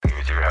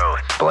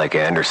Blake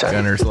Anderson.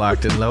 Gunner's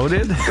locked and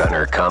loaded.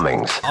 Gunner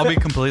Cummings. I'll be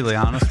completely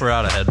honest, we're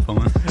out of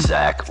headphones.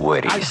 Zach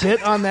Whitty. I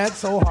bit on that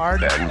so hard.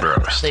 Ben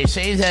Bruce. They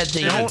say that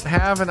the Don't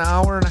have an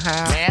hour and a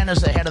half. man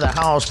is the head of the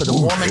house, but the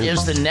woman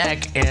is the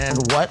neck. And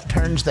what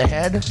turns the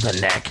head? The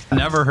neck.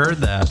 Never heard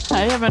that.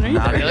 I haven't either.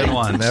 Not even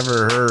once.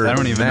 Never heard. I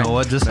don't even know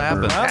what just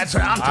happened. That's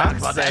what I'm talking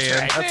about. That's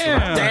right.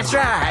 That's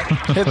right.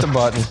 Hit the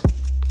button.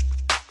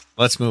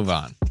 Let's move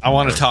on. I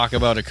want to talk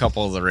about a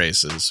couple of the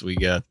races. We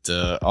got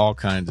all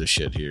kinds of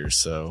shit here.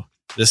 So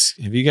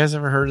have you guys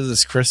ever heard of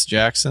this Chris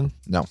Jackson?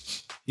 No.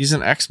 He's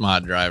an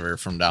X-Mod driver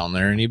from down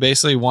there, and he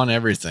basically won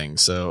everything.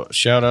 So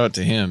shout out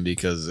to him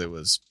because it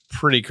was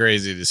pretty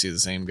crazy to see the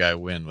same guy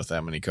win with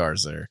that many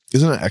cars there.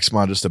 Isn't an X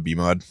mod just a B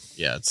mod?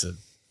 Yeah, it's a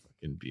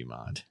fucking B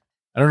mod.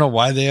 I don't know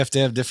why they have to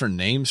have different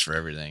names for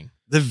everything.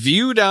 The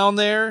view down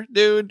there,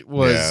 dude,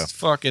 was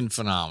fucking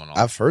phenomenal.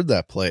 I've heard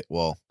that play.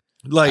 Well,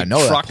 like I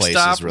know truck that place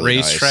stop, is really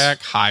racetrack,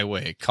 nice.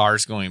 highway,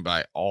 cars going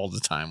by all the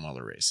time while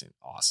they're racing.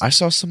 Awesome. I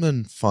saw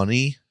something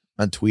funny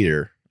on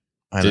Twitter.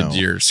 I know. Did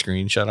your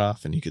screen shut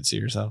off and you could see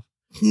yourself?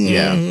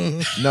 Yeah.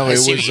 No, I it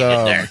see was what you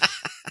did there.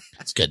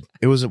 That's good.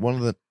 it was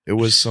it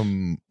was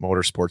some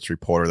motorsports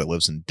reporter that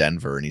lives in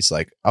Denver, and he's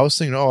like, I was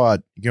thinking,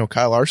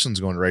 Kyle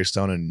Larson's going to race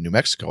down in New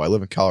Mexico. I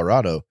live in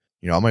Colorado.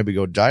 I might be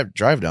go drive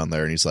down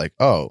there. And he's like,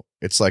 oh,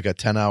 it's like a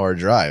 10-hour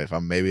drive.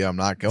 Maybe I'm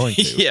not going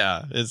to.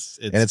 Yeah, it's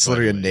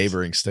literally a ways.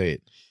 neighboring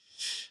state.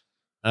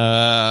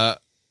 All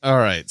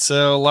right.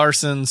 So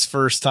Larson's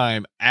first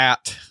time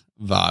at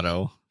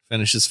Vado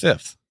finishes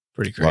 5th.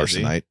 Pretty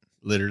crazy. Larsonite.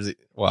 Literally.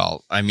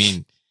 Well, I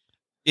mean,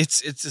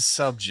 it's a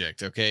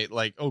subject. Okay.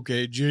 Like,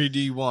 okay,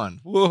 JD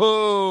won.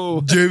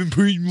 Whoa.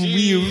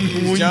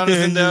 Jeez.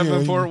 Jonathan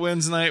Davenport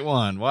wins night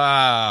 1.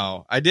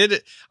 Wow. I did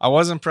it. I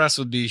was impressed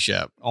with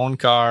B-Shep. Own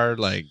car,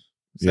 like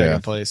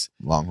second place.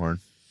 Longhorn.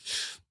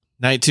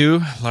 Night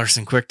 2,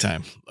 Larson quick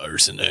time.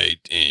 Larson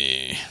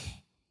 8.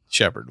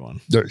 Shepard won.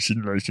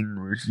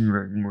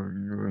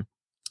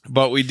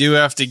 But we do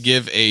have to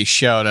give a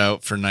shout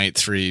out for night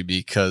 3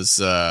 because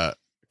a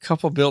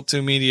couple Built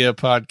to Media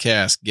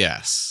podcast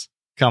guests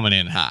coming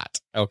in hot.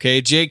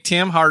 Okay, Jake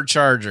Tim, hard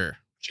charger.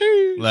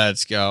 Cheers.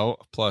 Let's go.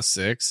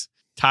 +6.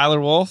 Tyler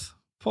Wolf,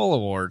 pull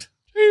award.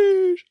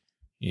 Cheers.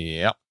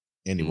 Yep.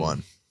 And he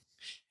won.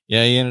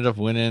 Yeah, he ended up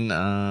winning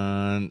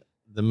on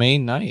the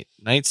main night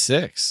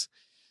 6.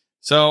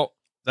 So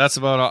that's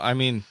about all. I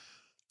mean,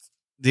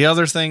 the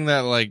other thing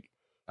that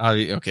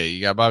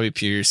you got Bobby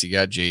Pierce, you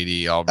got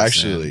JD. Albertson.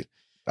 Actually,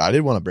 I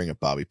did want to bring up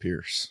Bobby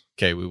Pierce.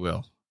 Okay, we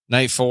will.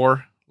 Night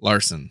 4,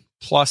 Larson,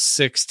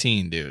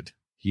 +16, dude.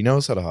 He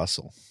knows how to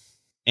hustle.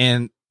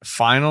 And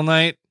final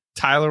night,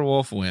 Tyler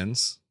Wolf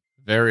wins.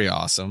 Very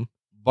awesome.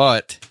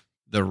 But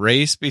the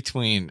race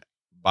between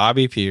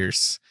Bobby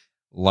Pierce,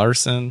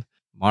 Larson,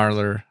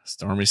 Marlar,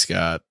 Stormy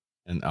Scott,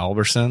 and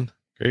Alberson.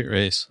 Great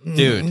race.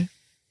 Dude,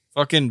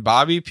 fucking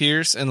Bobby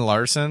Pierce and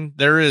Larson,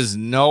 there is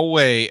no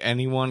way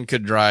anyone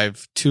could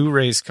drive 2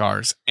 race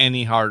cars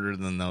any harder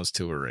than those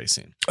 2 are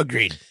racing.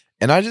 Agreed.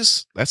 And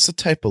that's the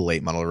type of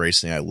late model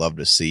racing I love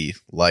to see.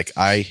 Like,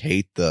 I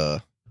hate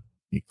the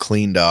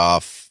cleaned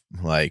off,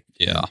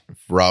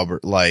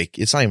 rubber. Like,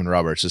 it's not even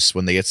rubber. It's just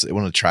when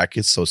the track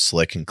gets so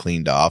slick and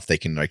cleaned off, they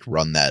can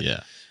run that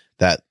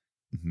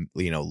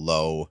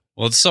low.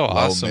 Well, it's so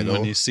awesome middle.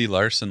 when you see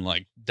Larson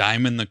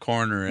diamond the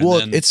corner and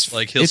then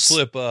he'll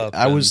slip up.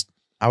 I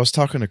was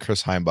talking to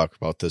Chris Heimbach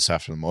about this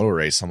after the motor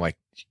race. I'm like,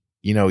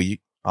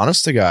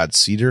 honest to God,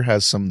 Cedar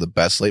has some of the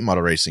best late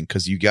model racing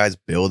because you guys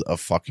build a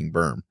fucking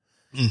berm.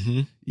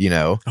 Mm-hmm.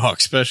 Oh,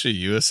 especially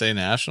USA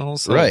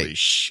Nationals. Right. Holy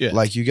shit.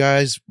 Like, you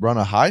guys run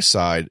a high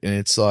side, and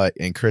it's like,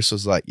 and Chris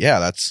was like, yeah,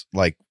 that's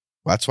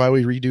why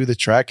we redo the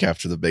track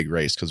after the big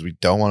race, because we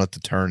don't want it to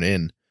turn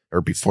in,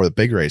 or before the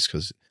big race,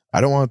 because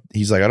I don't want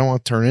to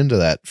turn into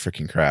that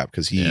freaking crap,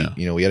 because we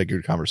had a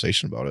good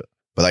conversation about it.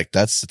 But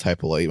that's the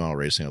type of late model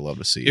racing I love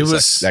to see. It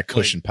was that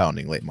cushion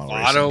pounding late model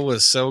racing. Vado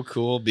was so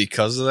cool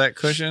because of that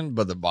cushion,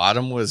 but the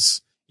bottom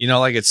was,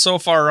 it's so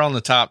far around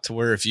the top to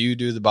where if you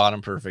do the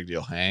bottom perfect,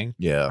 you'll hang.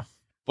 Yeah.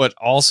 But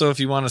also, if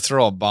you want to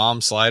throw a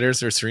bomb slider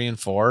through 3 and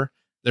 4,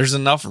 there's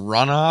enough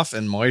runoff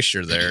and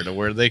moisture there to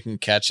where they can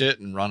catch it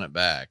and run it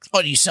back.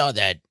 Oh, you saw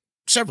that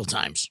several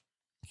times.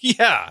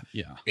 Yeah.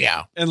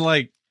 Yeah.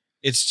 And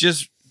it's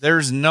just,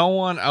 there's no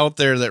one out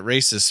there that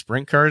races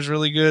sprint cars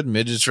really good,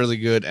 midgets really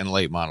good, and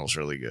late models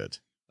really good.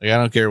 I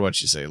don't care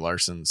what you say.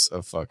 Larson's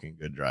a fucking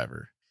good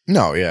driver.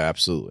 No, yeah,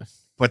 absolutely.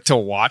 But to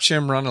watch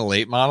him run a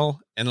late model,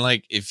 and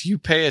if you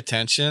pay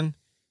attention,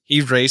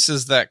 he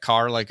races that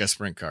car like a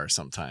sprint car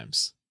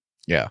sometimes.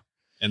 Yeah.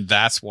 And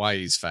that's why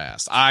he's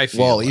fast. I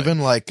feel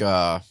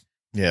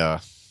yeah.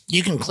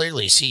 You can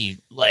clearly see,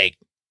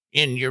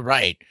 and you're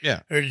right. Yeah.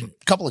 There's a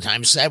couple of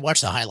times, I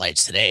watched the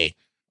highlights today.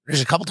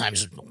 There's a couple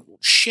times,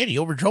 shit, he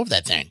overdrove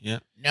that thing. Yeah.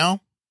 No.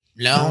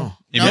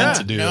 He meant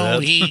to do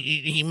that.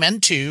 He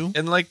meant to.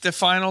 And the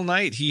final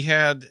night,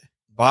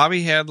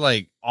 Bobby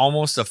had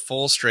almost a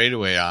full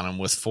straightaway on him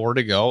with 4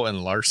 to go,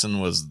 and Larson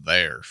was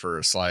there for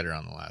a slider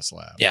on the last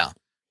lap. Yeah.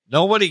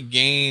 Nobody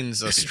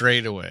gains a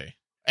straightaway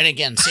And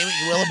again, say what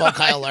you will about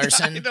Kyle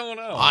Larson. I don't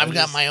know. I've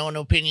got my own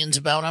opinions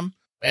about him.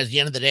 At the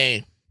end of the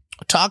day,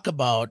 talk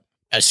about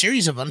a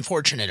series of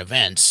unfortunate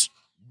events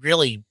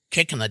really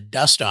kicking the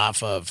dust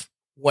off of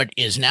what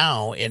is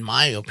now, in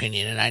my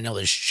opinion, and I know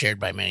this is shared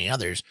by many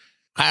others,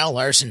 Kyle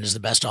Larson is the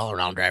best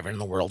all-around driver in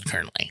the world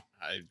currently.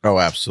 Oh,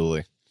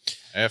 absolutely.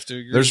 I have to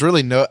agree. There's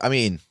really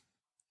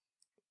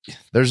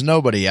there's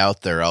nobody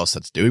out there else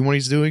that's doing what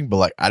he's doing, but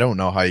like, I don't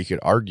know how you could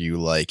argue,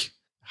 like,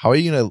 how are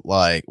you going to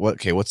like,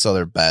 what's the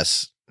other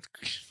best,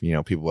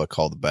 people that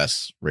call the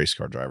best race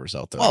car drivers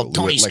out there? Well,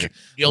 Tony Stewart,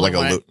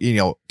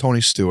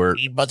 Tony Stewart,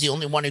 but the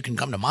only one who can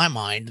come to my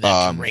mind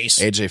that can race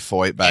AJ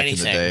Foyt back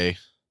anything. in the day.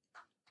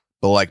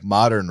 But like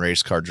modern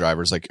race car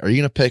drivers, like, are you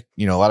going to pick,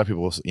 a lot of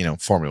people,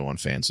 Formula One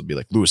fans will be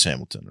like Lewis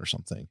Hamilton or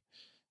something.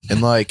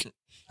 And like,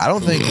 I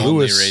don't think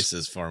Lewis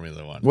races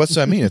Formula One. What's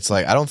that mean? It's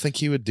like, I don't think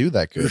he would do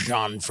that good.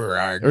 Jean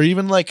Ferrari. Or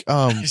even like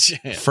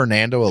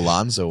Fernando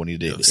Alonso when he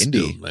did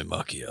Indy. My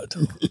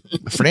macchiato.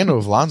 Fernando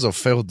Alonso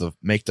failed to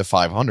make the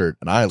 500,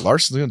 and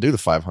Larson's going to do the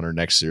 500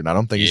 next year, and I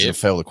don't think he's going to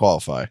fail to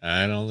qualify.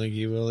 I don't think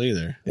he will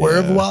either. Au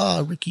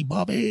revoir, Ricky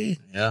Bobby.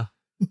 Yeah.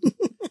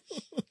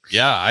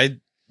 Yeah, I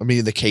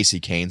mean, the Casey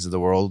Canes of the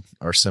world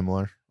are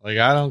similar. Like,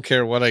 I don't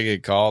care what I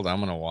get called. I'm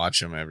going to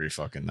watch him every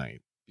fucking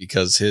night.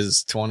 Because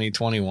his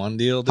 2021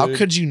 deal, dude. How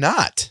could you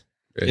not?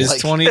 His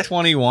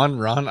 2021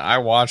 run, I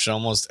watched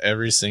almost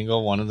every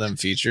single one of them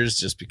features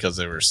just because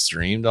they were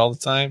streamed all the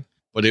time.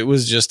 But it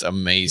was just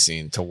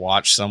amazing to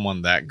watch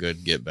someone that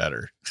good get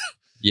better.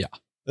 Yeah.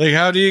 Like,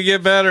 how do you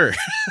get better?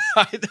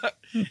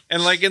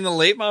 And like in the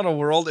late model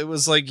world, it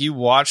was like you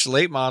watch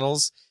late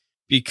models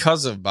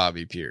because of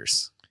Bobby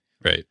Pierce.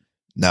 Right.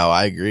 No,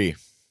 I agree.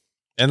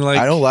 And like,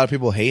 I know a lot of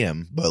people hate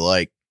him, but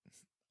like,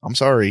 I'm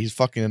sorry, he's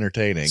fucking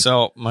entertaining.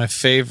 So my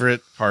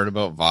favorite part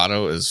about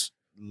Votto is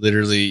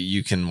literally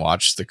you can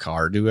watch the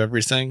car do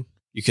everything.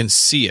 You can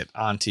see it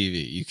on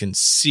TV. You can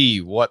see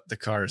what the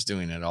car is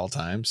doing at all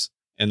times.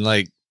 And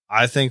like,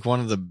 I think one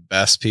of the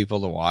best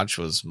people to watch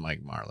was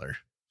Mike Marlar.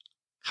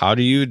 How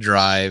do you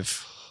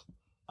drive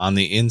on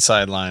the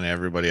inside line of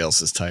everybody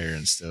else's tire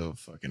and still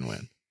fucking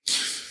win?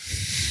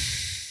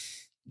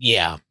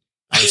 Yeah,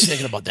 I was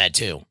thinking about that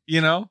too.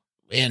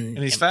 And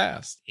he's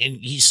fast. And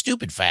he's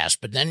stupid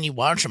fast, but then you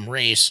watch him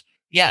race,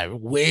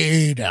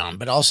 way down.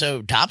 But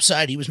also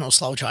topside, he was no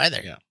slouch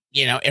either.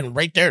 Yeah. And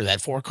right there, that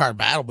 4-car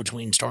battle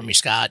between Stormy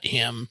Scott,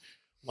 him,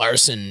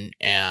 Larson,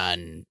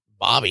 and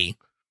Bobby.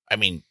 I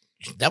mean,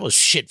 that was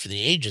shit for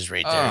the ages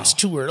right there. It's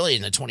too early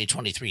in the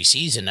 2023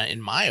 season,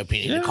 in my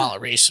opinion, to call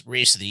it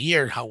race of the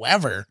year.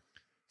 However,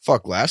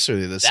 fuck, last year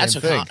they did the same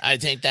thing. I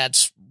think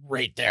that's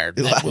right there.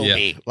 That will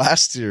be.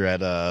 Last year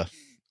at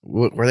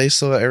were they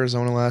still at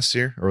Arizona last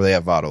year, or were they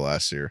at Votto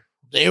last year?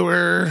 They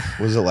were.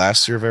 Was it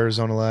last year of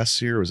Arizona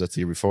last year, or was that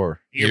the year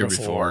before? Year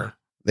before.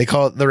 They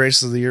call it the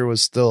race of the year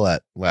was still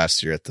at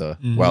last year at the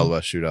Wild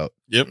West Shootout.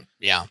 Yep.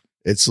 Yeah.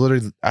 It's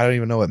literally, I don't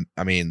even know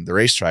the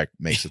racetrack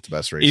makes it the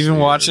best race. Even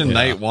watching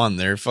night one,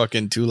 they're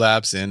fucking 2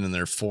 laps in and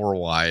they're 4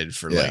 wide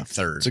for like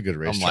third. It's a good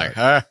racetrack. I'm like,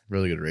 huh?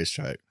 Really good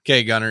racetrack.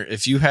 Okay, Gunner,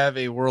 if you have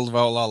a World of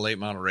Outlaw late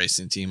model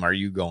racing team, are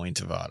you going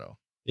to Votto?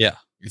 Yeah.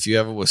 If you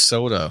have a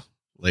Wasota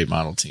late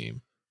model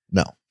team.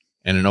 No.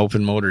 And an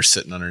open motor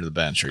sitting under the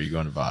bench, are you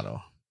going to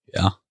Votto?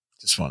 Yeah.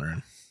 Just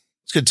wondering.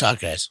 It's good talk,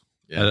 guys.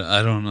 Yeah.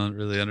 I don't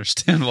really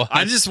understand why.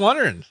 I'm just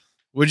wondering.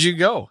 Would you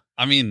go?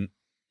 I mean,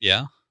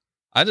 yeah.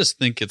 I just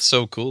think it's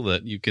so cool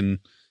that you can,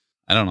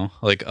 I don't know,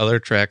 like other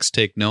tracks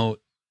take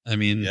note. I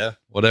mean,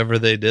 whatever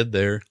they did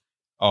there,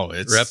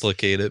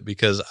 replicate it,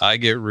 because I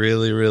get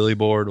really, really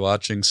bored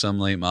watching some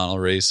late model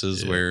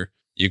races where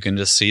you can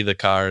just see the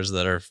cars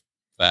that are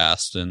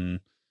fast. And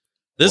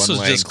this was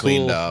just cool.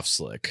 Cleaned off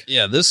slick.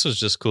 Yeah, this was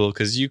just cool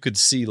because you could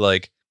see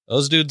like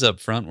those dudes up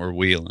front were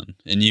wheeling,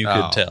 and you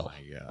could tell.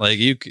 Like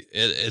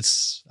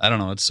it's I don't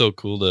know, it's so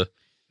cool to.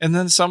 And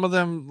then some of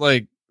them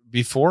like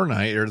before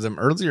night or them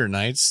earlier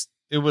nights,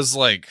 it was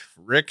like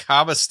Rick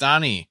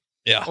Habastani.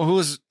 Yeah. Well,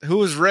 who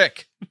was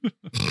Rick?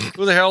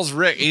 Who the hell's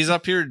Rick? He's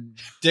up here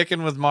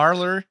dicking with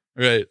Marlar.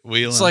 Right.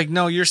 Wheeling. It's like,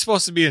 no, you're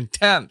supposed to be in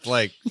 10th,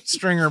 like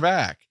string her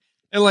back.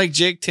 And like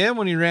Jake Tim,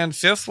 when he ran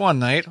 5th one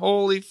night,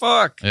 holy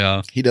fuck.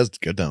 Yeah. He does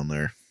good down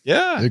there.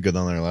 Yeah. He did good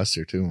down there last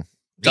year too.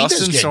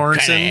 Dustin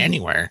Sorensen.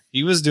 Anywhere.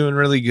 He was doing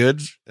really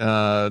good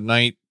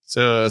night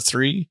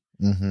 3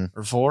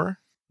 or 4.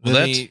 Well,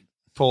 then he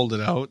pulled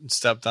it out and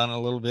stepped on it a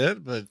little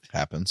bit, but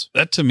happens.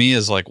 That to me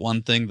is like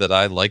one thing that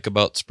I like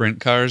about sprint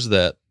cars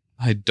that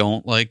I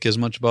don't like as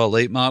much about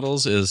late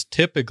models is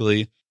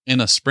typically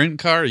in a sprint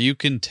car, you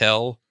can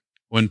tell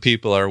when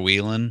people are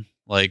wheeling.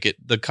 Like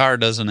the car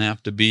doesn't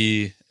have to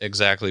be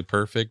exactly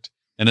perfect.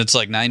 And it's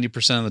like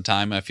 90% of the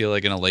time, I feel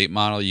like in a late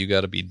model, you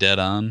got to be dead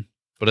on.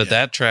 But at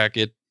that track,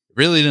 it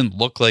really didn't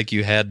look like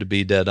you had to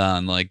be dead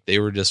on. Like they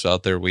were just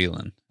out there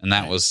wheeling. And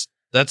that's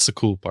the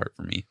cool part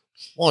for me.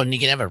 Well, and you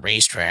can have a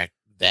racetrack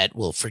that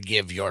will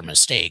forgive your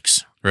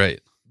mistakes.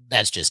 Right.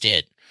 That's just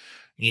it.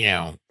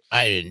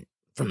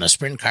 From the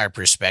sprint car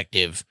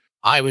perspective,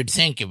 I would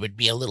think it would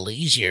be a little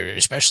easier,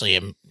 especially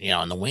in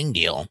the wing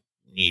deal.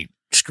 You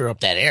screw up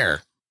that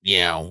air,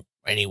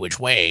 any which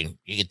way,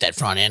 you get that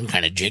front end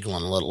kind of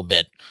jiggling a little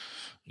bit,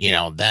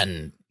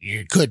 then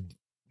you're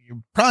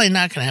probably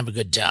not going to have a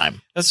good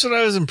time. That's what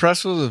I was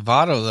impressed with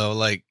Votto, though.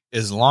 Like,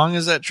 as long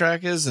as that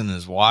track is and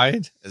as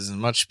wide, as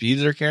much speed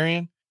they're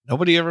carrying,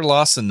 nobody ever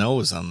lost the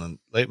nose on the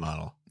late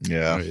model.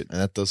 Yeah, Right. and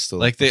that does still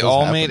Like, they does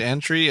all happen. made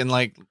entry, and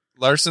like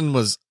Larson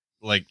was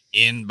like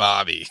in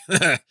Bobby,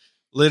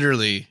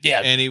 literally.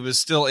 Yeah. And he was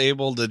still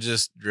able to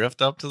just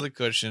drift up to the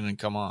cushion and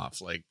come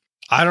off. Like,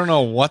 I don't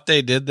know what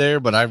they did there,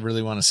 but I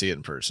really want to see it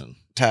in person.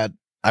 Tad,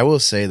 I will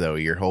say though,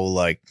 your whole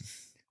like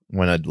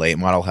when a late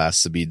model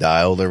has to be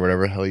dialed or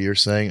whatever the hell you're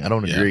saying, I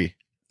don't Yeah. agree.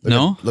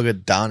 No? Look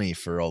at Donnie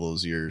for all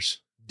those years.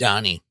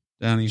 Donnie,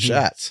 Downey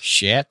Shots.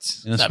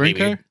 Shit. in a Thought sprint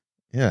maybe- car.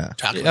 Yeah.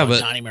 talking Yeah, about but-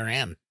 Donnie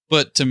Moran.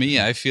 But to me,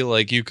 I feel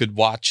like you could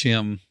watch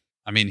him.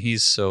 I mean,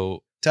 he's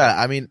so. Tad,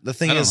 I mean, the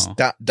thing I don't is, know.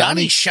 Donnie,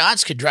 Donnie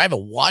Schatz could drive a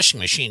washing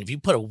machine if you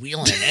put a wheel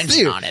and an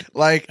engine Dude. on it.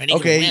 like, And he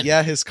can okay, win.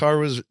 yeah, his car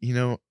was,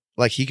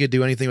 like he could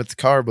do anything with the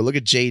car, but look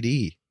at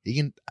JD. He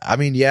can, I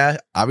mean, yeah,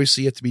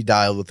 obviously you have to be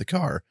dialed with the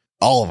car.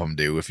 All of them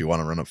do if you want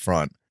to run up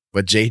front.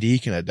 But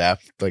JD can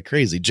adapt like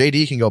crazy.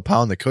 JD can go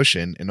pound the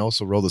cushion and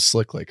also roll the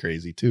slick like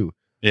crazy too.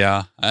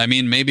 Yeah, I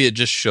mean, maybe it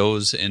just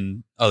shows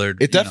in other.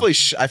 It definitely,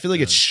 I feel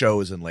like it uh,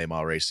 shows in late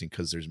model racing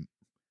because there's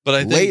But I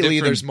think lately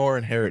different- there's more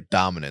inherent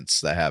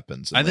dominance that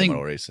happens in I late think-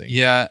 model racing.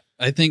 Yeah,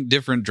 I think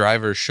different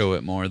drivers show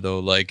it more though.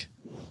 Like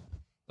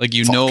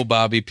Fuck.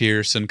 Bobby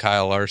Pierce and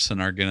Kyle Larson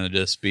are gonna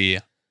just be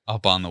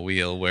up on the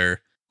wheel.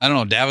 Where I don't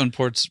know,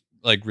 Davenport's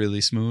like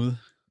really smooth.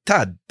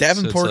 Todd,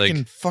 Davenport like-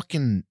 can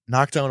fucking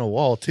knock down a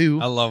wall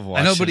too. I love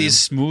watching I know, but him. he's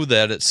smooth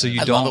at it, so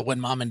you I love don't. it when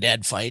mom and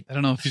dad fight. I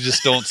don't know if you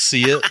just don't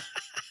see it.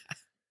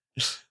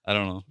 I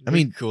don't know. I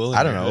mean, cool.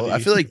 I don't know. I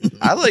feel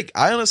like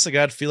I honestly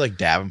God feel like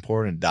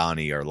Davenport and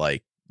Donnie are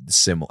like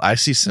similar. I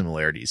see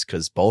similarities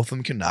because both of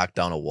them can knock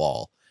down a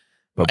wall,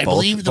 but I both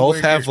believe the both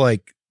word have you're-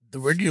 like The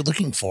word you're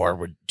looking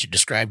for to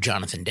describe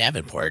Jonathan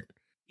Davenport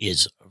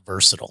is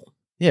versatile.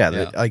 yeah,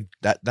 Yeah. like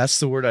that. That's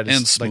the word I just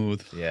And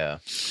smooth. Like, yeah,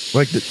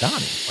 like the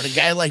Donnie. When a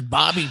guy like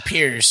Bobby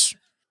Pierce,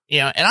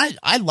 and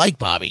I like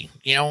Bobby.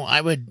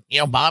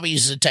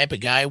 Bobby's the type of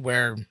guy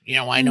where,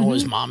 I know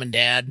his mom and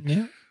dad.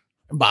 Yeah.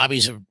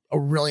 Bobby's a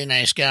really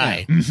nice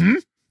guy. Mm-hmm.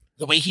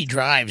 The way he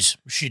drives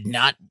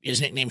his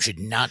nickname should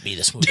not be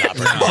the smooth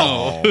operator.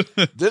 No.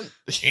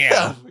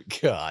 Yeah. Oh,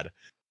 God.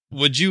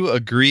 Would you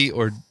agree,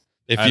 or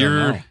if I don't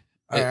you're know.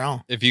 I don't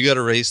know. if you got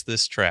to race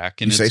this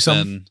track and You say it's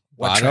something? been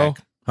What Votto?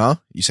 track? Huh?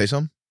 You say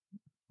something?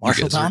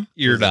 Marshalltown?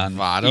 eared on,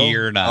 Votto?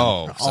 eared on.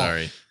 Oh, Oh.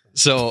 sorry.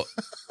 So,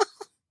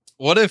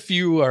 what if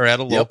you are at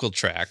a Yep. local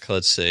track?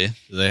 Let's say,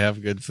 Do they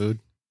have good food?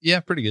 yeah,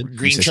 pretty good.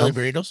 Green say chili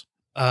something? burritos?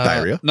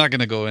 Diarrhea? Not going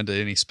to go into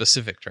any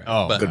specific track.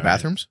 Oh, but Good all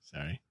bathrooms?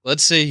 Sorry.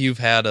 let's say you've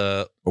had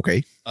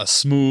Okay. a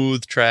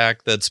smooth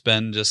track that's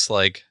been just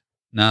like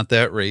not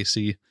that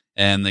racy,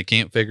 and they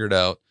can't figure it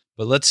out.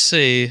 But let's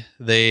say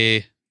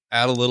they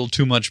add a little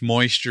too much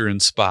moisture in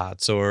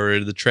spots,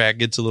 or the track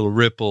gets a little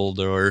rippled,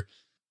 or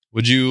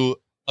would you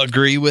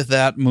agree with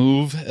that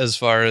move as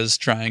far as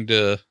trying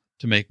to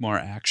make more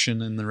action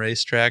in the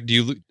racetrack? Do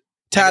you,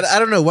 Todd, I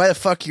don't know why the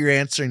fuck you're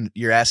asking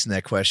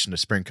that question to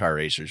sprint car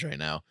racers right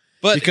now.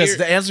 but Because here-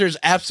 the answer is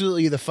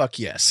absolutely the fuck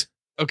yes.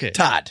 okay,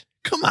 Todd,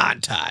 come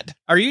on, Todd.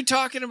 Are you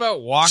talking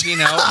about walking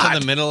out to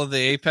God. the middle of the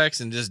apex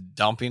and just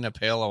dumping a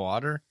pail of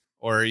water?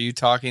 Or are you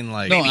talking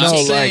like, no, Maybe I'm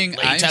take- saying,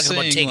 Are you I'm talking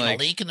about saying taking like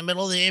a leak in the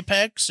middle of the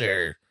apex,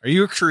 or are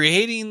you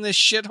creating this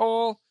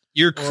shithole?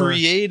 you're or-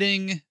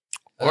 creating,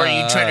 are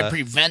you trying to uh,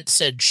 prevent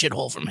said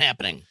shithole from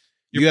happening?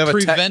 You're You have a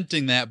tech-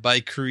 preventing that by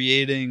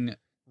creating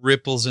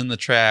ripples in the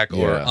track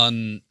or Yeah.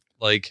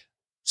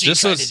 So you're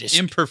just trying those to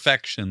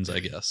imperfections, I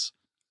guess.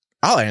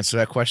 I'll answer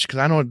that question because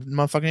I know the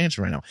motherfucking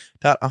answer right now.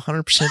 Todd,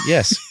 100%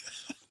 yes.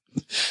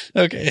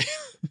 Okay.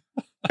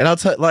 And I'll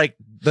tell like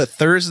the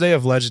Thursday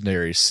of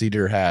Legendaries,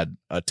 Cedar had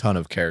a ton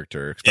of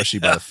character, especially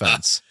by the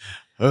fence.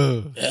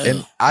 Oh,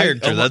 And I,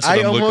 Character, that's what I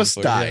I'm looking almost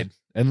for, died.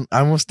 And I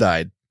almost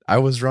died. I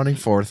was running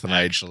fourth and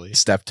actually. I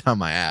stepped on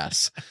my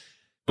ass.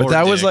 But Or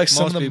that was dick. like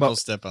some most of the people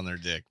step on their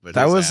dick, but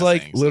that his was ass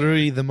like hangs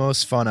literally the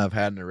most fun I've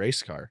had in a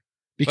race car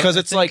because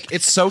I it's think- like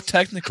it's so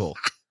technical.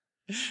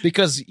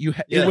 Because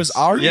it was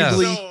Yes.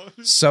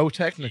 arguably so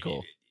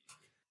technical.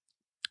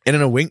 And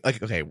in a wing,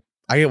 like okay,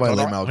 I get why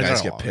late model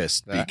guys get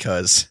pissed Yeah.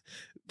 because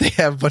they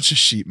have a bunch of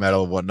sheet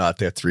metal and whatnot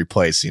they have to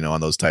replace,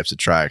 on those types of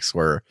tracks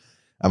where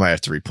I might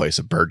have to replace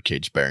a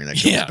birdcage bearing that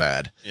goes Yeah.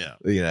 bad.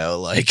 Yeah.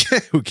 Like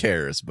who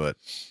cares? But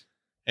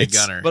Hey, It's-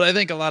 Gunner. But I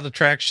think a lot of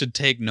tracks should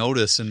take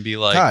notice and be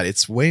like, God,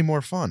 it's way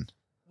more fun.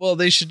 well,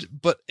 they should,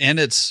 and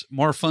it's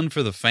more fun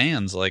for the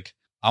fans. Like,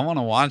 I want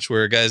to watch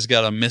where a guy's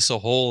got to miss a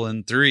hole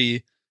in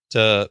 3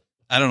 to,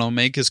 I don't know,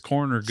 make his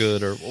corner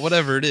good or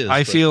whatever it is.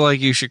 I But feel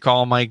like you should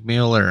call Mike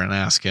Mueller and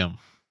ask him.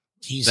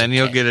 He's Then a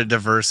you'll cat- get a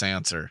diverse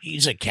answer.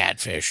 He's a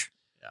catfish.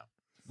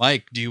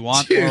 Mike, do you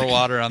want Dude. more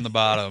water on the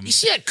bottom? You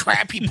see that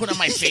crap he put on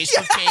my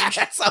Facebook page?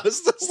 Yes, I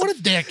was just, What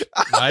a dick!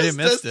 I was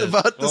missed just it.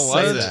 about to What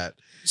say was it? that.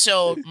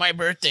 So my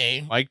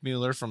birthday. Mike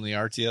Mueller from the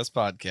RTS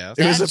podcast.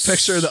 It was That's- a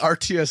picture of the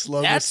RTS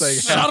logo that saying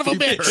son of a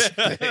 "Happy bitch."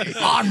 birthday."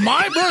 On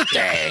my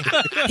birthday,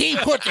 he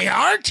put the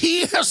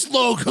RTS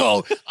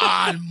logo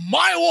on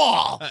my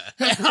wall.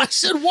 And I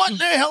said, what in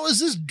the hell is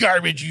this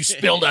garbage you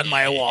spilled on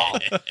my wall?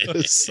 It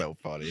was so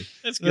funny.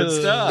 That's good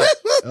stuff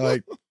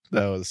Like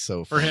that was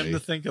so for funny. him to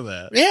think of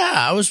that. Yeah,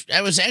 I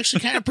was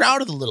actually kind of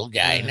proud of the little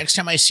guy. Next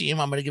time I see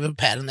him, I'm going to give him a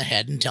pat on the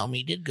head and tell him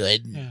he did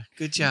good. Yeah,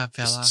 good job,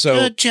 fella. So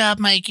Good job,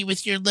 Mikey,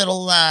 with your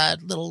little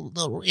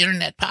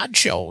internet pod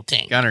show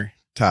thing. Gunner,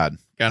 Todd,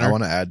 Gunner, I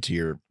want to add to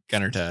your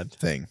Gunner Todd.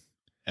 thing.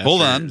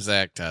 Hold After on.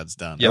 Zach Todd's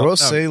done. I will No,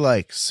 say,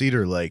 like,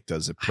 Cedar Lake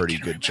does a pretty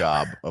can good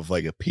job of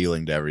like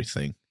appealing to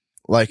everything.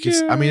 Like,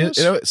 it's, I mean,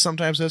 it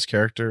sometimes has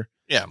character.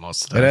 yeah,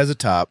 most of the It time. has a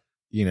top.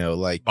 You know,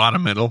 like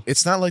Bottom middle.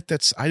 it's not like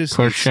that's. I just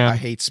Cushion. I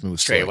hate smooth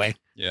Straight slick. away.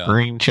 Yeah.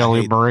 Green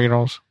chili hate-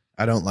 burritos.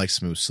 I don't like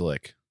smooth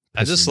slick.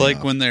 I just Pisses me like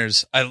off. when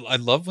there's I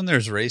love when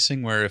there's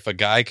racing where if a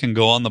guy can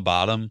go on the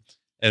bottom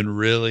and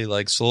really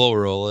like slow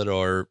roll it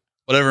or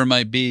whatever it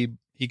might be,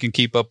 he can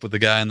keep up with the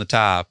guy on the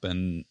top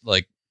and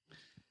like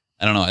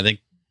I don't know, I think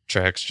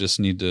tracks just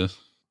need to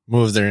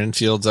Move their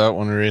infields out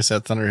when we race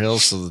at Thunder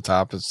Hills so the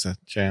top is a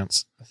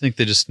chance. I think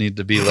they just need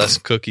to be less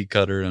cookie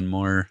cutter and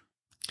more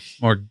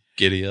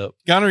giddy up.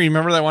 Gunner, you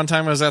remember that one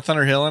time I was at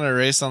Thunder Hill and I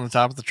raced on the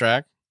top of the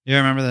track? Yeah,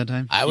 remember that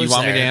time? I was You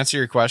want there. me to answer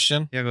your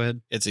question? Yeah, go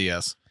ahead. It's a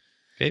yes.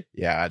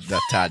 Yeah,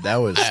 Todd, that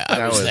was I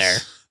that was there.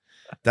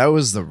 That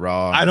was the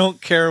wrong. I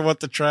don't care what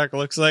the track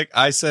looks like.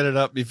 I set it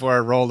up before I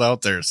rolled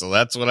out there. So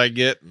that's what I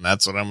get, and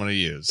that's what I'm going to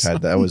use.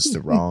 Todd, that was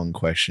the wrong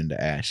question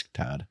to ask.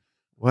 Todd,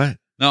 What?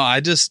 No, I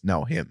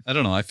him.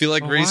 don't know. I feel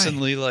like Well, why?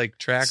 recently like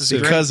tracks This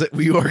is Because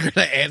we were going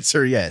to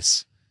answer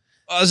yes.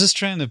 I was just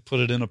trying to put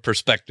it in a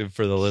perspective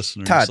for the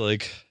listeners. Todd.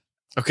 Like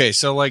Okay,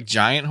 so like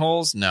giant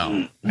holes?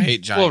 No. I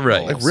hate giant Well, right.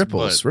 holes. Like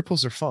ripples.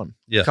 Ripples are fun.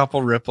 Yeah.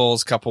 Couple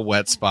ripples, couple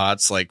wet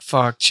spots. Like,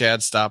 fuck,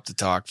 Chad stopped to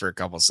talk for a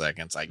couple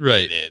seconds. I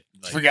Right. get it.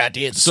 Like, Forgot to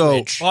hit the So-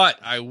 switch. but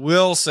I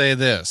will say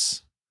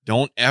this.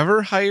 Don't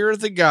ever hire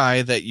the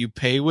guy that you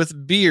pay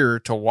with beer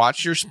to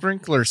watch your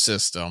sprinkler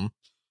system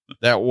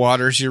that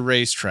waters your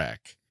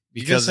racetrack.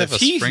 You Because guys have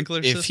if a he, sprinkler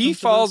if system he for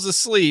falls this?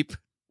 asleep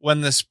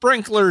when the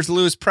sprinklers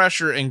lose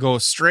pressure and go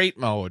straight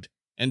mode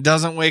and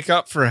doesn't wake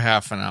up for a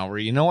half an hour,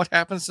 you know what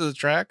happens to the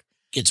track?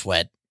 Gets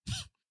wet.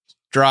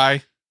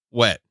 Dry,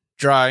 wet,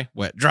 dry,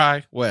 wet,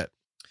 dry, wet.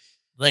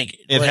 Like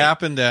It like,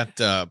 happened at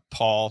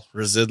Paul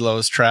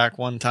Residlo's track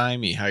one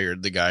time. He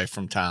hired the guy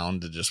from town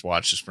to just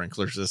watch the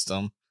sprinkler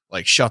system,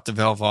 like shut the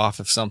valve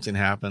off if something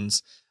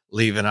happens,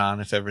 leave it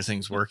on if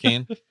everything's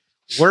working.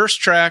 Worst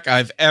track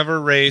I've ever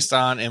raced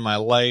on in my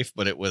life,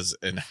 but it was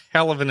a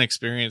hell of an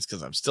experience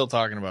because I'm still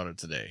talking about it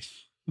today.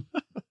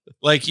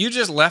 Like you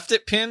just left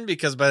it pinned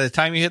because by the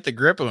time you hit the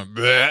grip,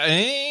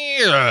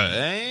 it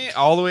went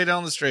all the way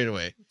down the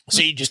straightaway.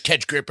 So you just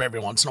catch grip every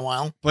once in a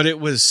while. But it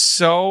was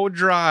so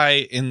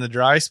dry in the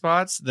dry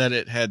spots that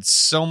it had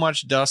so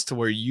much dust to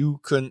where you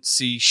couldn't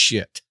see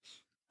shit.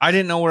 I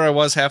didn't know where I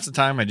was half the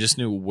time. I just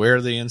knew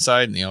where the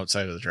inside and the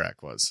outside of the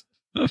track was.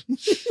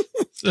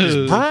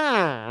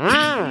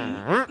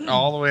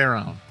 All the way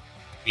around.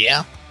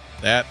 Yeah,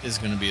 That is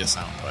going to be a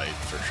soundbite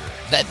for sure.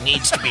 that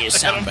needs to be a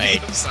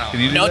soundbite. Can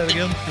you do No, that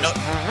again?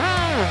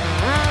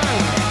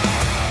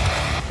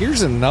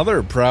 Here's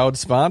another proud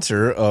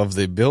sponsor of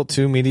the Built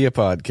 2 Media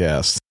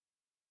podcast.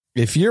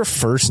 If your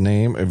first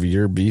name of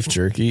your beef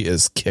jerky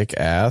is Kick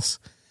Ass,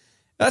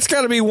 that's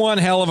got to be one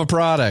hell of a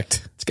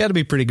product. It's got to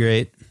be pretty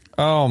great.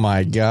 Oh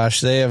my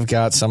gosh, they have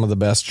got some of the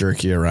best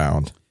jerky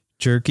around.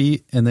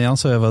 Jerky, and they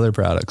also have other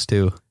products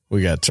too.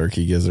 We got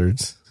turkey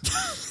gizzards.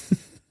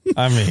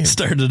 I mean,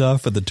 Started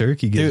off with the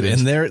turkey dude,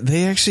 gizzards. and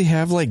they actually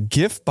have like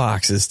gift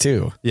boxes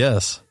too.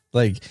 Yes.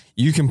 Like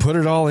you can put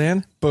it all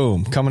in,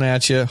 boom, coming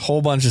at you,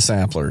 whole bunch of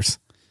samplers.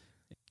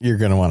 You're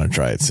going to want to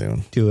try it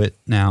soon. Do it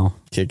now.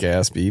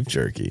 Kick-ass beef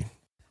jerky.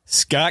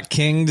 Scott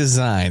King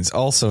Designs,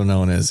 also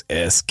known as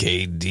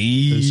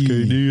SKD.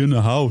 in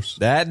the house.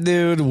 That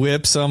dude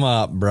whips them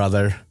up,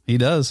 brother. He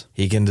does.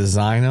 He can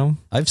design them.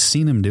 I've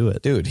seen him do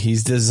it. Dude,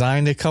 he's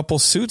designed a couple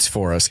suits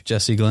for us.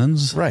 Jesse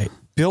Glenn's, Right.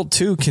 Built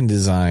 2 can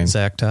design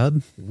Zach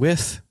Todd.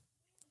 with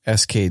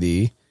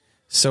SKD.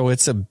 So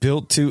it's a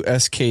Built 2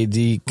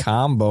 SKD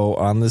combo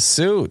on the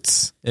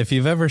suits. If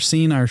you've ever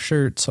seen our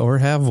shirts or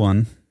have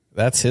one,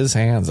 That's his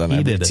hands on He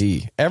every did it.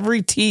 tee.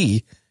 Every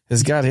tee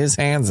has got his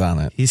hands on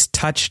it he's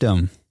touched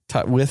them.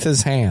 with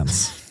his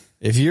hands.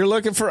 If you're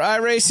looking for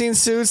iRacing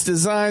suits,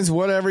 designs,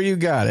 whatever you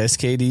got,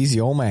 SKD's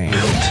your man.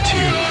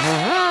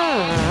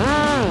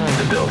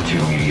 The Built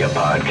 2 Media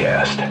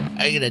Podcast.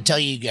 I gotta tell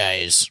you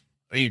guys,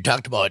 you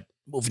talked about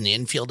moving the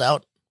infield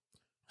out.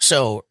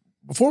 So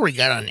before we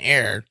got on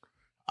air,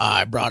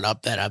 I brought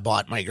up that I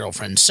bought my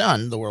girlfriend's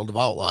son the World of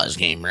Outlaws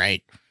game,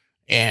 right?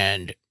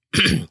 And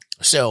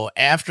so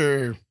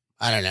after,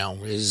 I don't know,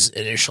 his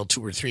initial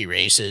 2 or 3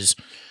 races,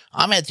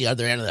 I'm at the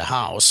other end of the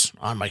house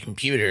on my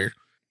computer,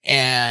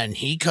 and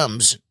he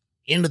comes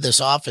into this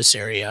office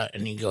area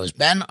and he goes,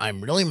 "Ben,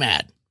 I'm really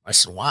mad." I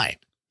said, "Why?"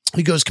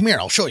 He goes, "Come here,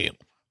 I'll show you."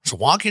 So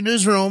walk into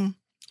his room,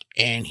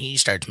 and he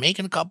starts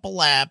making a couple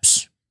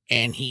laps,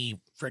 and he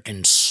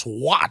freaking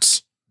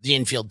swats the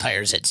infield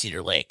tires at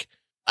Cedar Lake.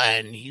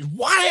 And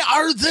why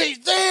are they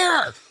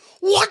there?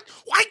 What?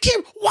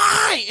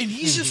 Why? And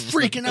he's just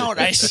freaking out.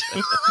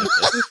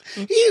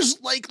 He's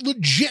like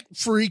legit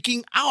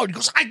freaking out. He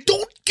goes, I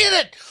don't get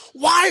it.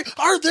 Why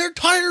are there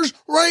tires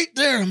right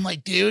there? I'm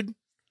like, dude,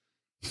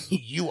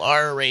 you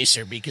are a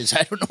racer, because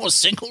I don't know a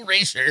single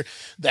racer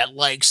that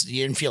likes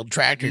the infield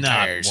tractor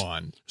tires. Not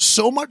one.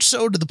 So much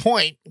so to the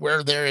point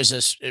where there is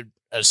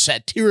a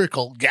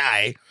satirical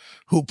guy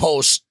who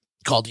posts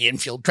called the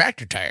infield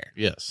tractor tire.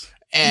 Yes.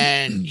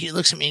 And he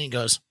looks at me and he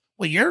goes,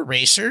 well, you're a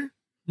racer.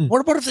 What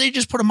about if they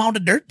just put a mound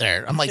of dirt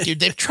there? I'm like, dude,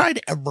 they've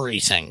tried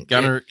everything.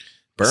 Gunner,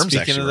 Berm's speaking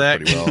actually of worked that,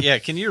 pretty well. yeah,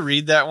 can you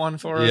read that one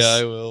for us? Yeah,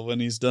 I will when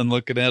he's done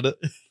looking at it.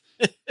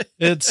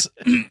 It's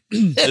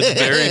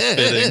very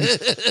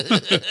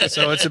fitting.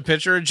 So it's a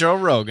picture of Joe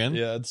Rogan.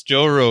 Yeah, it's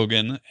Joe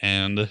Rogan,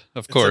 and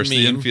of course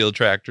the meme. infield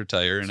tractor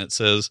tire, and it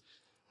says,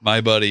 "My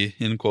buddy,"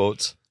 in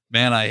quotes.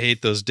 "Man, I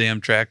hate those damn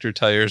tractor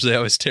tires. They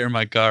always tear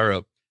my car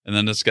up." And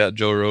then it's got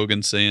Joe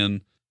Rogan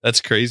saying,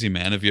 "That's crazy,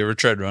 man. Have you ever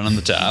tried running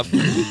the top?"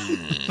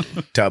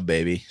 Tub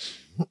baby.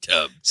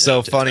 Tub.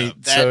 So funny.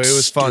 So it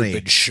was funny.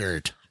 Stupid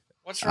shirt.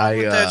 What's wrong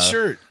with that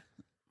shirt?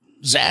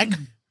 Zach?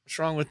 What's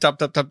wrong with top?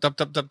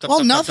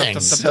 Well, nothing.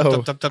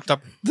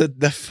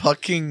 The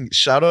fucking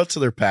shout out to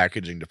their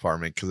packaging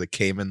department, because it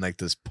came in like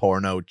this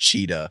porno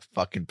cheetah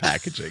fucking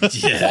packaging.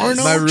 Yeah.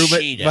 Porno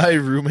cheetah. My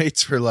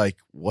roommates were like,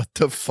 "What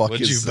the fuck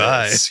What'd is you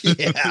buy?" this?"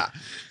 Yeah,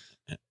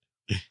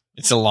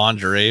 It's a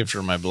lingerie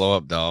for my blow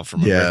up doll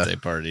from a birthday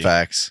party.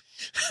 facts.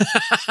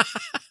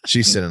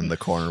 She's sitting in the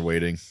corner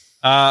waiting.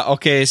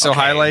 Okay, so Okay.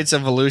 highlights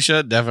of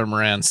Volusia. Devin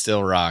Moran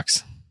still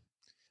rocks.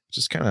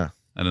 Just kind of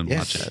I didn't Yeah.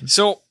 watch it.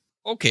 So,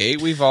 okay,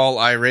 we've all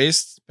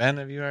iRaced. Ben,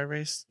 have you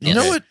iRaced? You know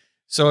Okay. what?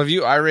 So have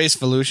you iRaced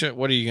Volusia?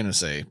 What are you going to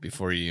say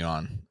before you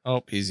yawn?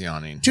 Oh, he's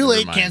yawning. Too Never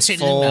late, mind. can't say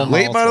Full anything now.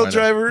 late mouth model wide open.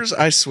 drivers.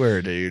 I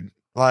swear, dude.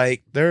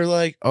 Like they're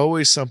like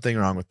always something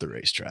wrong with the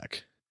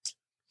racetrack.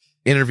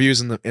 Interviews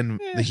in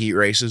the heat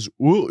races.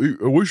 Well,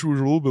 I wish it was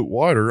a little bit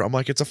wider. I'm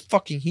like, it's a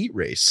fucking heat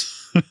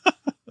race.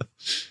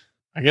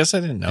 I guess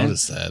I didn't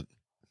notice that.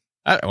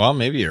 Well,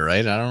 maybe you're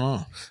right. I don't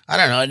know. I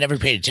don't know. I never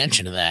paid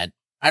attention to that.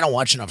 I don't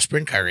watch enough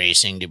sprint car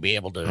racing to be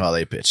able to Well,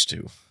 they pitch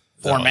too.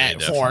 form they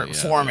definitely,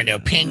 form an yeah.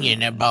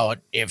 opinion about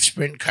if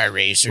sprint car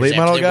racers Late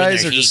model after they win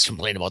guys their are heat just-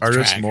 complain about Are the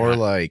just track. more or not.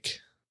 like,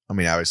 I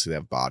mean, obviously they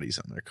have bodies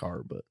on their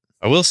car, but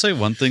I will say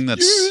one thing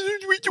that's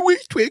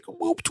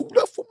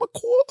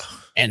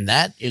And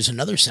that is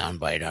another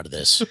soundbite out of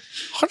this.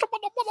 What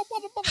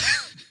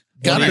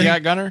do you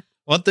got, Gunner?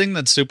 one thing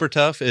that's super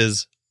tough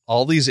is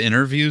all these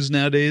interviews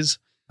nowadays.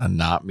 A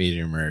not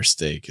medium rare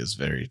steak is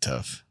very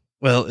tough.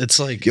 Well, it's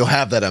like you'll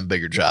have that on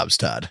bigger jobs,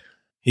 Todd.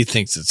 He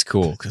thinks it's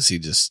cool because he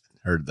just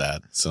heard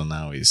that. So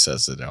now he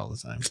says it all the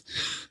time.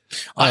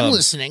 I'm Um,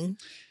 listening.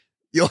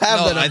 You'll have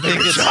No, that on I think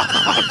bigger it's-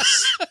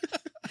 jobs.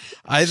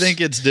 I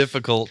think it's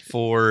difficult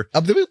for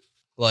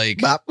like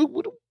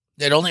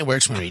It only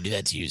works when we do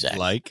that to you, Zach.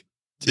 Like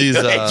these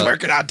It's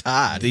working on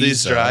Todd.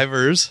 these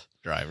drivers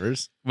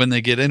drivers when they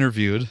get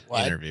interviewed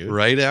What? interviewed.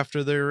 right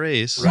after their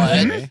race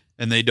Right. Okay.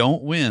 and they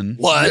don't win.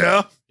 What?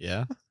 Yeah.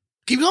 Yeah.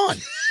 Keep going.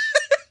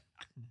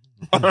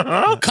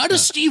 Cut a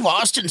Steve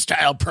Austin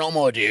style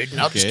promo, dude. And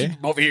I'll just Okay.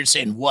 keep over here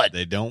saying what?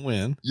 They don't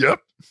win. Yep.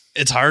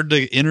 It's hard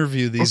to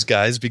interview these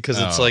guys because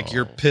it's like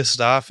you're Oh. pissed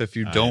off if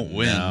you don't I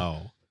win.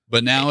 know.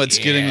 But now it's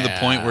getting to the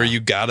point where Yeah. you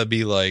gotta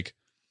be like,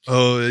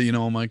 oh, you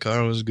know, my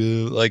car was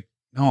good. Like,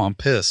 no, I'm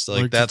pissed.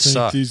 Like that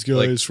sucked.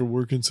 Like, for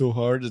working so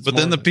hard. but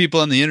then the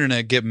people on the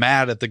internet get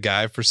mad at the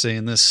guy for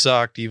saying this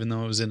sucked, even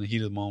though it was in the heat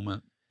of the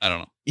moment. I don't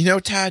know. You know,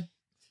 Todd,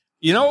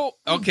 You know,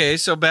 okay,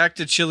 so back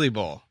to Chili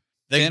Bowl.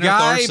 The Tanner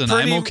guy Thorson,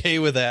 pretty- I'm okay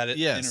with that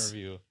Yes.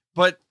 interview.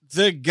 But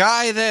the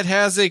guy that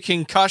has a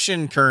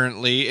concussion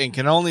currently and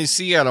can only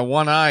see out of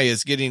one eye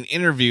is getting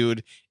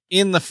interviewed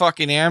in the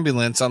fucking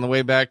ambulance on the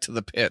way back to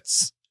the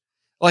pits.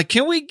 Like,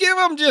 can we give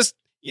him just,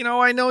 you know,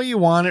 I know you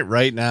want it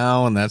right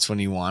now and that's when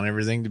you want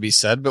everything to be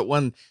said, but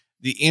when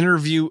the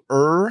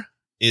interviewer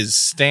is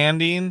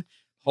standing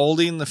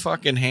holding the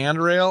fucking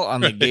handrail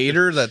on the Right.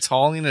 gator that's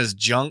hauling his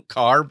junk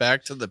car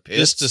back to the pits.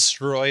 Just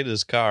destroyed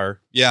his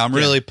car. Yeah, I'm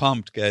really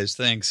pumped, guys.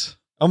 Thanks.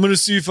 I'm going to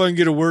see if I can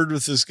get a word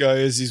with this guy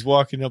as he's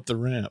walking up the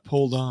ramp.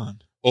 Hold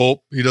on.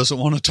 Oh, he doesn't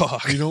want to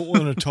talk. You don't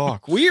want to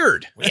talk.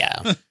 Weird.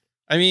 Yeah.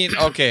 I mean,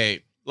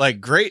 okay, like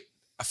great.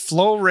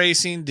 Flow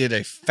Racing did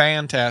a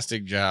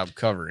fantastic job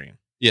covering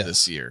Yeah.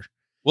 this year.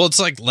 Well, it's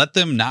like let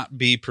them not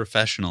be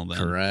professional then.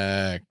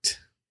 Correct.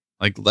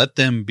 Like let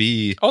them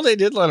be, Oh, they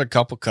did let a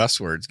couple cuss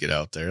words get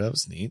out there. That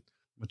was neat.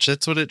 which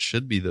that's what it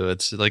should be though.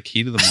 It's like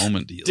heat of the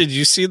moment deal. Did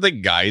you see the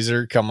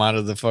geyser come out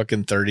of the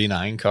fucking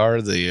 39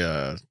 car? The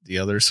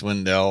other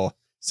Swindell,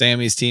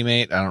 Sammy's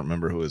teammate. I don't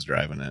remember who was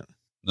driving it.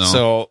 No.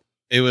 So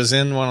it was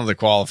in one of the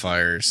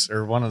qualifiers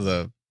or one of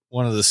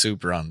the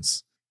soup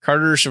runs.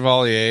 Carter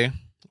Chevalier,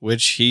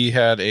 which he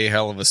had a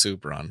hell of a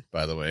soup run,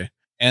 by the way,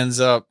 ends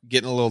up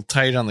getting a little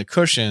tight on the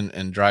cushion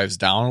and drives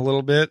down a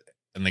little bit.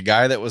 And the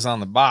guy that was on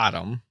the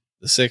bottom,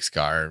 the 6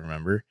 car,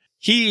 remember,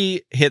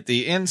 He hit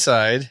the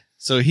inside,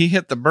 so he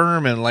hit the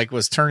berm and like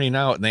was turning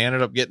out, and they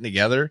ended up getting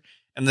together.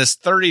 And this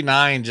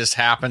 39 just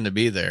happened to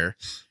be there,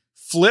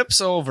 flips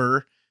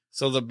over.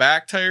 So the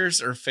back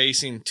tires are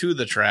facing to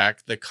the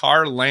track. The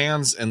car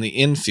lands in the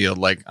infield,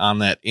 like on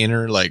that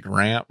inner like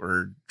ramp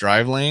or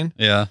drive lane,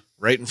 Yeah.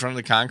 right in front of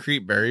the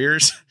concrete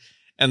barriers.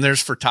 And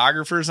there's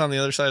photographers on the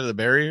other side of the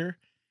barrier.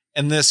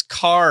 And this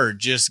car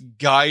just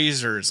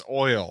geysers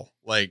oil,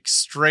 like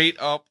straight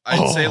up,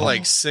 I'd say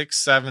like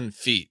 6-7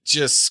 feet,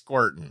 just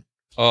squirting.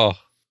 Oh,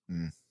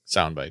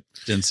 Soundbite.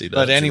 didn't see that.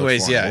 But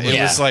anyways, yeah, it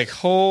Yeah. was like,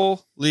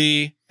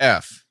 holy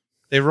F.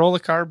 They roll the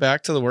car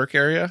back to the work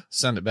area,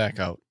 send it back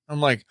out. I'm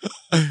like,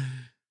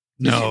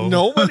 No.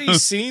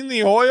 Nobody's seen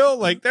the oil?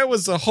 Like, that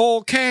was the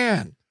whole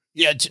can.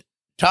 Yeah,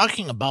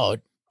 talking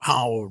about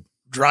how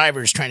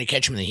drivers trying to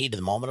catch him in the heat of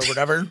the moment or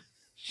whatever.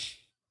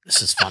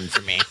 This is fun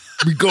for me.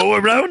 We go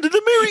around in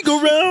the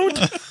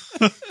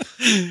merry-go-round.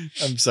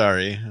 I'm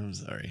sorry.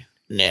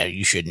 No,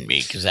 you shouldn't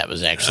be, because that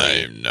was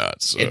actually.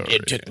 not sorry.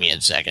 It took me a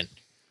second.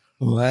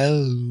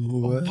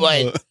 Well,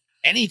 But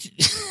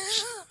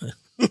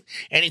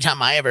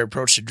anytime I ever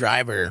approached a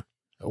driver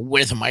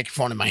with a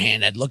microphone in my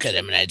hand, I'd look at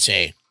him and I'd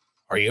say,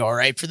 "Are you all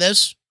right for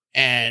this?"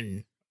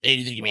 And they'd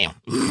either give me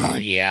a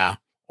yeah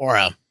or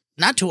a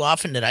not. Too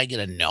often did I get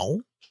a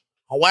no.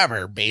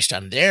 However, based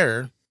on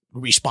their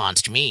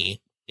response to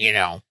me,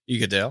 you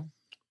could tell.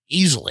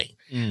 easily.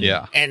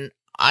 Yeah. And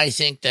I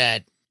think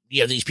that,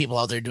 these people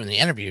out there doing the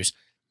interviews,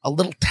 a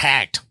little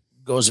tact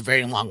goes a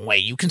very long way.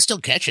 You can still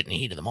catch it in the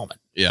heat of the moment.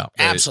 Yeah.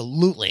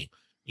 Absolutely.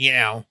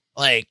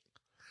 Like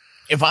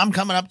if I'm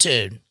coming up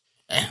to,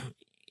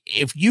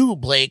 if you,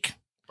 Blake,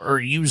 or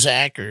you,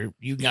 Zach, or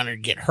you, Gunner,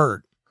 get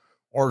hurt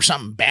or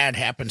something bad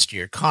happens to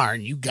your car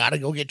and you got to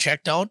go get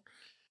checked out,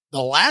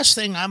 the last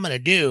thing I'm going to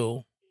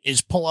do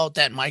is pull out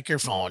that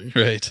microphone.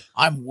 Right.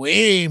 I'm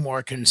way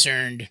more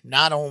concerned,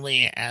 not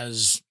only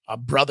as a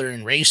brother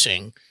in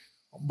racing,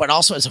 but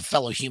also as a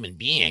fellow human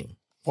being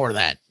for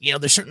that.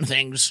 There's certain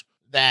things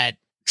that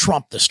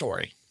trump the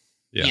story.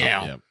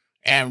 Yeah.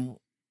 And,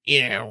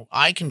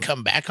 I can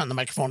come back on the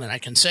microphone and I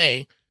can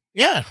say,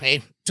 yeah,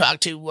 hey, talk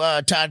to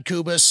Todd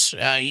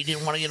Kubis. He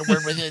didn't want to get a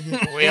word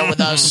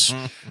with us.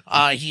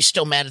 He's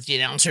still mad at the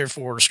announcer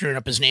for screwing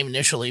up his name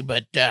initially,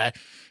 but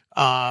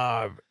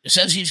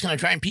says he's going to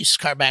try and piece his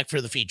car back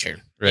for the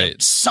feature.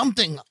 Right.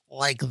 Something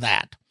like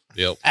that.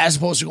 Yep. As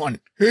opposed to going,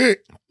 hey,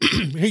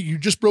 you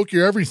just broke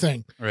your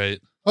everything. Right.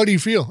 How do you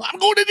feel? I'm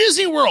going to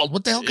Disney World.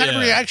 What the hell kind of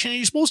Yeah. reaction are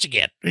you supposed to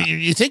get?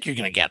 You think you're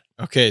going to get?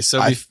 Okay, so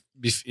I-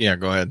 yeah,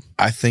 go ahead.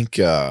 I think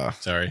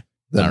Sorry.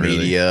 the Not really.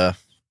 media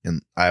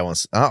and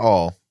not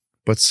all,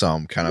 but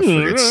some kind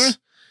of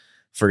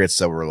forgets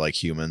that we're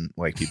like human,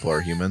 like people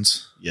are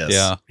humans. Yes.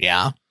 Yeah.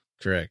 Yeah.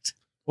 Correct.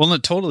 Well,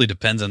 it totally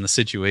depends on the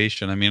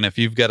situation. I mean, if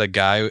you've got a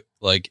guy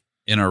like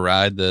in a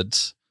ride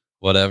that's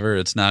whatever,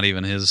 it's not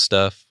even his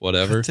stuff,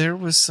 whatever. But there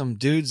was some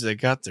dudes that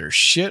got their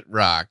shit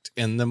rocked,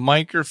 and the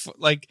microphone,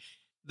 like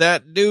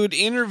that dude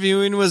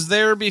interviewing was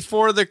there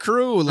before the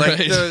crew, like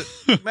Right.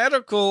 the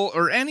medical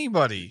or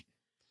anybody.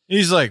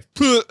 He's like,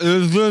 all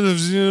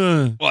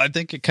Well, I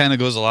think it kind of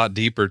goes a lot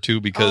deeper too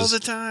because the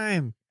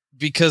time.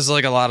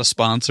 like a lot of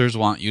sponsors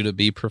want you to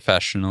be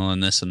professional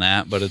and this and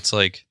that, but it's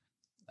like,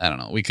 I don't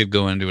know, we could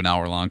go into an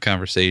hour-long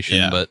conversation,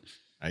 Yeah. but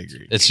I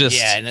agree. it's just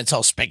Yeah, and it's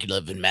all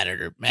speculative and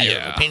matter of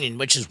Yeah. opinion,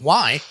 which is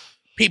why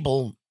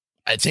people,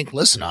 I think,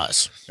 listen to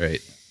us. right.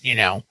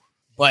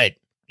 But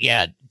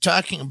yeah,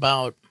 talking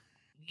about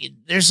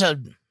there's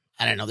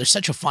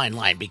such a fine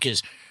line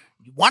because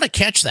you want to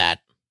catch that.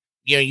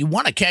 You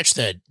want to catch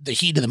the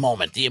heat of the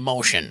moment, the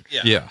emotion.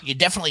 Yeah. You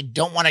definitely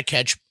don't want to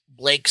catch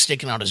Blake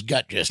sticking out his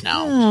gut just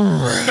now.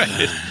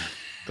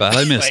 Glad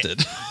I missed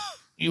it.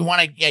 You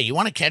want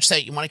to catch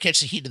that. You want to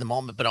catch the heat of the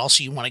moment, but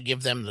also you want to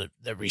give them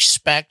the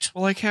respect.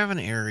 Well, like have an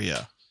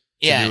area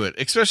to Yeah, do it,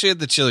 especially at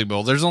the Chili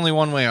Bowl. There's only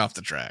one way off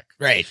the track.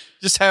 right.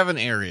 Just have an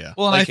area.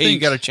 Well, and like, I hey, you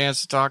think- got a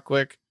chance to talk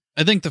quick.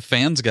 I think the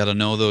fans got to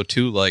know though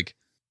too. Like,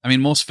 I mean,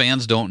 most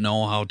fans don't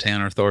know how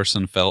Tanner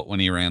Thorson felt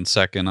when he ran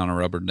second on a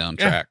rubber down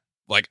Yeah. track.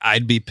 Like,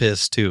 I'd be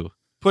pissed too.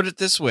 Put it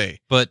this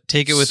way: But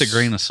take it with a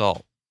grain of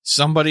salt.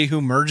 somebody who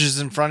merges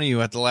in front of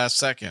you at the last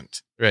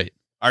second. Right.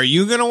 Are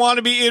you going to want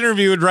to be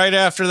interviewed right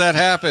after that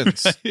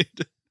happens?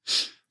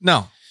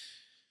 No.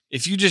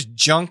 If you just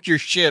junked your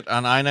shit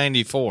on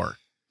I-94,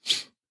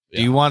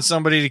 do you want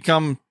somebody to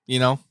come, give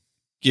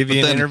But you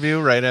an then- interview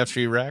right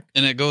after you wreck?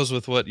 And it goes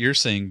with what you're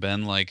saying,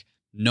 Ben. Like,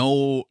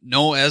 know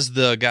as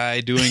the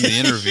guy doing the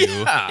interview,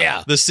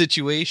 Yeah. the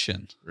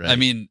situation. Right. I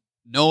mean,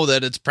 know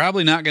that it's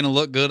probably not going to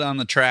look good on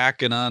the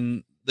track and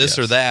on this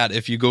or Yes. that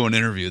if you go and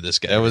interview this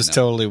guy. That was right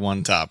now. totally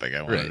one topic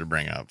I wanted Right. to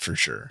bring up for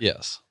sure.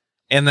 Yes.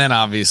 And then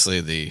obviously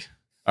the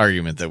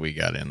argument that we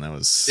got in, that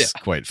was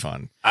Yeah. quite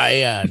fun.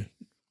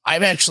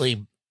 I've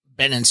actually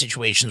been in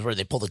situations where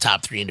they pull the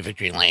top three into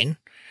victory lane,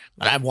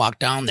 but I've walked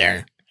down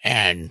there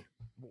and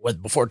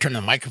before turning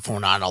the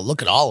microphone on, I'll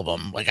look at all of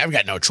them. Like I've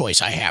got no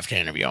choice; I have to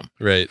interview them.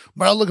 Right.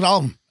 But I'll look at all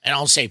of them and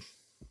I'll say,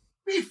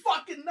 "Be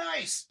fucking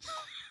nice."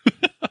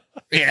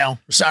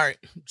 Sorry,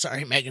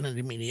 Megan, I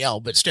didn't mean to yell,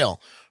 but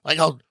still, like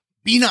I'll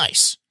be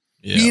nice.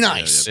 Yeah, Be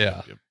nice.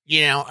 Yeah.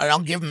 You know, and I'll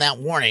give them that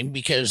warning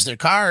because their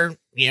car,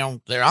 you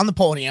know, they're on the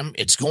podium.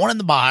 It's going in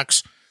the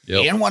box.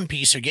 Yep. In one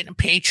piece, they're getting a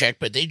paycheck,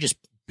 but they just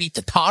beat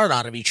the tar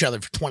out of each other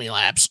for 20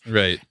 laps.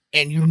 Right.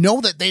 And you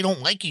know that they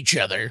don't like each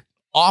other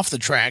off the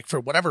track for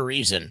whatever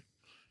reason.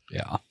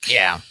 Yeah.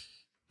 Yeah.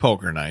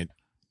 Poker night,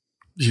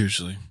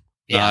 usually.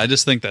 No, Yeah. I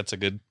just think that's a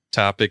good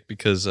topic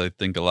because I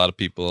think a lot of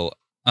people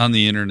on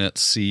the internet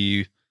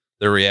see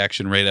their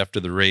reaction right after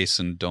the race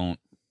and don't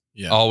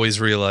always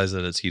realize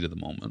that it's heat of the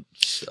moment.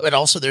 So, But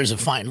also, there's a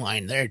fine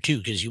line there, too,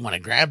 because you want to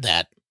grab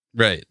that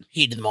right.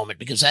 heat of the moment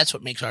because that's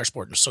what makes our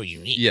sport so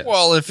unique. Yeah.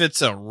 Well, if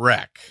it's a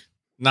wreck,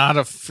 not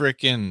a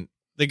freaking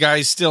the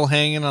guy's still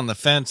hanging on the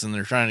fence and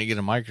they're trying to get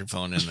a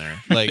microphone in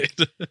there. Like,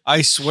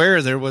 I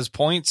swear there was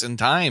points and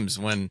times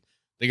when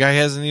the guy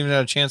hasn't even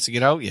had a chance to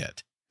get out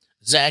yet.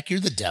 Zach, you're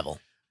the devil.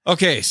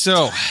 Okay,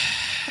 so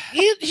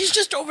He's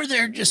just over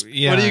there just...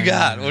 yeah, What do you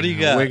got? What do you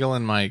got?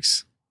 Wiggling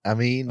mics. I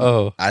mean,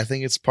 Oh, I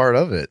think it's part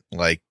of it.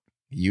 Like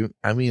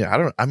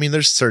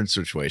there's certain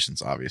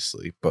situations,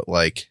 obviously, but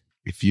like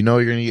if you know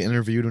you're going to get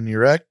interviewed when you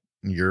wreck,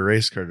 you're a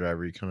race car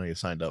driver, you kind of get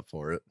signed up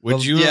for it. Would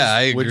Well, you? yeah,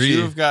 I Would agree.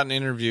 you have gotten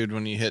interviewed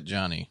when you hit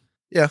Johnny?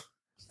 Yeah.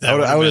 That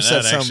I would have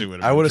said that actually some.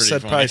 would've I been would have pretty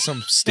said funny. probably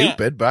something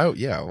stupid, but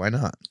yeah, why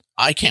not?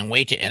 I can't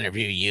wait to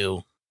interview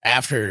you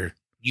after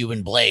you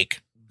and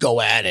Blake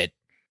go at it.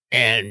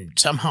 And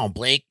somehow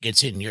Blake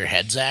gets in your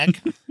head, Zach,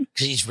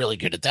 because he's really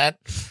good at that.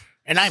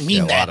 And I mean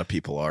Yeah, a that, lot of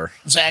people are.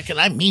 Zach, and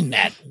I mean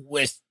that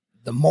with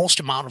the most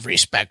amount of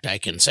respect I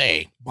can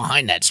say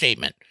behind that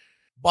statement.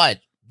 But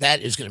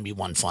that is going to be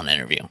one fun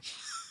interview.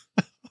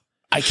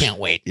 I can't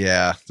wait.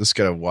 Yeah, just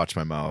gotta watch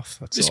my mouth.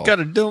 That's Just all. got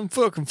a dumb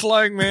fucking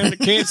flag man that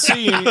can't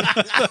see.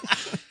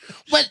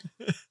 But,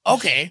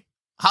 okay,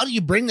 how do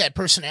you bring that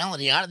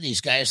personality out of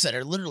these guys that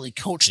are literally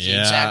coached the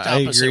Yeah, exact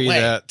I opposite agree way?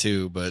 that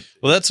too. But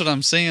well, that's what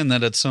I'm saying,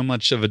 that it's so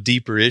much of a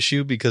deeper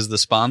issue because the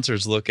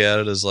sponsors look at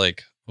it as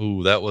like,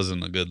 ooh, that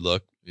wasn't a good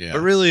look. yeah,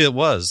 But really it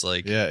was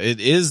like, yeah, it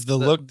is the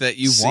look that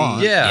you See,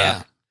 want.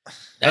 yeah.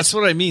 That's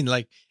what I mean.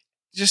 Like,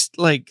 just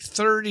like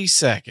 30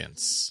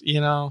 seconds,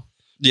 you know,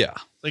 Yeah.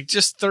 like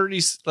just 30.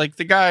 Like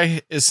the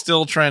guy is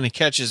still trying to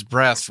catch his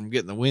breath from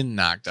getting the wind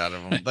knocked out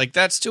of him. Like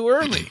that's too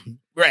early.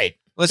 Right.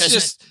 Let's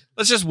Doesn't-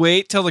 just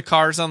wait till the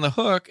car's on the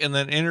hook and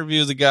then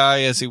interview the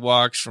guy as he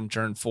walks from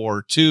turn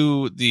 4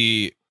 to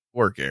the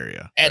work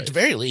area. At the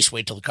very least,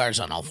 wait till the car's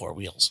on all four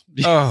wheels.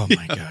 Oh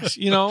my gosh.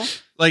 You know,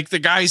 like the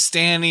guy's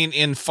standing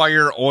in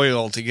fire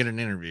oil to get an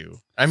interview.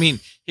 I mean,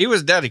 he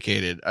was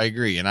dedicated. I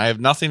agree. And I have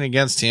nothing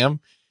against him,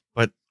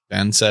 but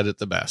Ben said it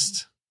the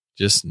best.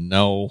 Just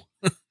know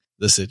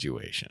the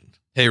situation.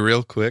 Hey,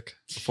 real quick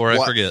before I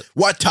What? forget,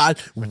 What, Todd?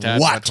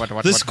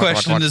 What? This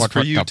question is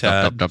for you,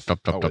 Todd.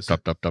 Oh, is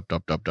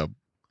it?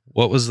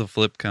 What was the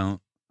flip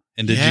count?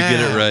 And did you get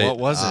it right? What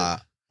was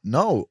it?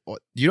 No,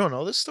 you don't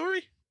know this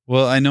story?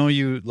 Well, I know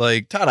you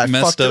like Todd, I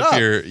messed fucked it up up.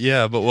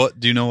 your but what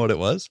do you know what it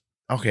was?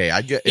 Okay,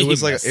 I get He it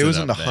was like messed it was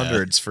it in the up bad.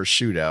 hundreds for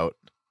shootout.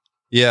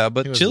 Yeah,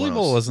 but It was Chili one of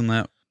Bowl those- wasn't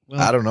that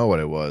well. I don't know what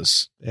it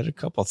was. They had a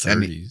couple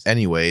 30s.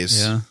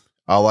 Anyways, Yeah.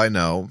 all I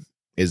know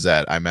is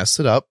that I messed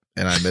it up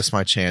and I missed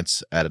my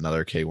chance at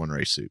another K1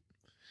 race suit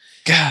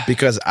God.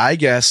 because I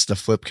guessed the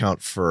flip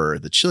count for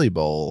the Chili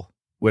Bowl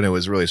when it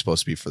was really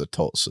supposed to be for the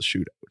Tulsa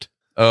shootout.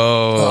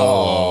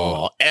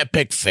 Oh.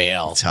 Epic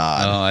fail.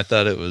 Todd, Oh, I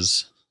thought it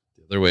was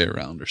the other way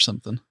around or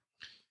something.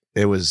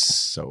 it was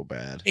so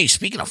bad. Hey,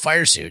 speaking of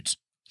fire suits,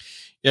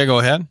 Yeah, go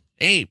ahead.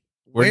 hey,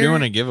 We're Where-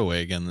 doing a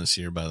giveaway again this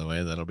year, by the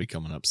way. That'll be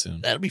coming up soon.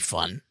 that'll be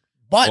fun.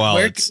 But Well,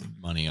 where, it's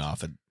money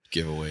off a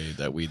giveaway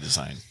that we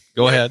designed.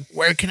 Go ahead.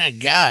 where can a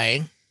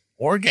guy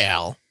or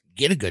gal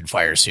get a good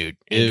fire suit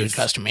and If- good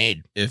custom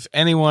made? If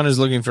anyone is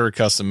looking for a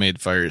custom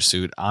made fire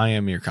suit, I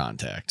am your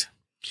contact.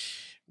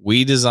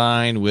 We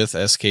design with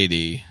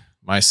SKD,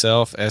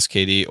 myself,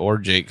 SKD, or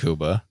Jake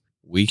Kuba.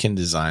 We can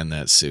design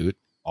that suit.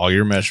 All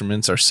your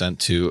measurements are sent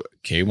to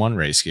K1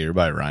 Race Gear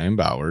by Ryan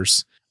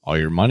Bowers. All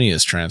your money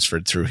is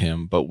transferred through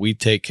him, but we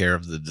take care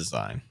of the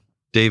design.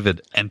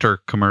 David, enter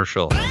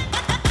commercial.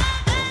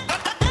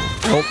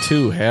 Bolt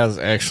 2 has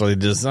actually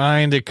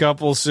designed a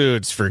couple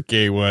suits for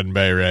K1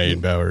 by Ryan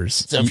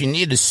Bowers. So if you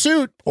need a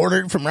suit, order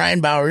it from Ryan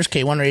Bowers,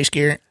 K1 Race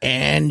Gear,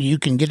 and you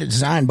can get it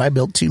designed by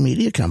Built 2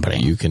 Media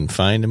Company. You can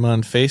find him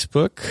on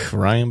Facebook,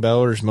 Ryan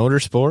Bowers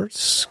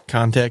Motorsports.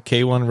 Contact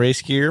K1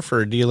 Race Gear for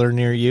a dealer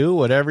near you,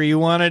 whatever you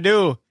want to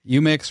do.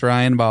 You mix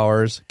Ryan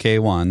Bowers,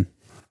 K1,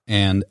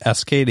 and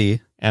SKD,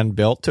 And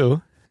Built 2.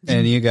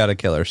 and you got a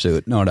killer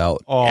suit, no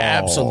doubt. Oh,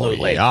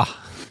 Absolutely. Yeah.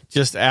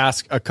 Just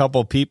ask a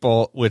couple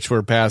people, which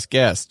were past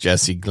guests.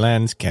 Jesse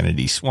Glens,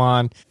 Kennedy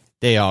Swan.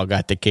 They all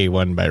got the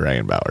K1 by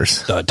Ryan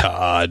Bowers. The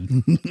Todd.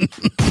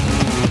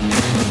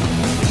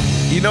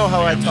 You know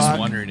how I just talk.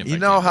 wondering if You I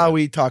know can- how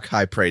we talk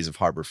high praise of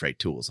Harbor Freight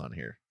tools on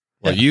here.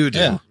 Well, you do,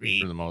 Yeah.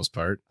 for the most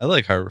part. I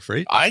like Harbor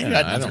Freight. I Yeah,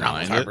 got I nothing don't wrong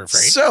with mind it. Harbor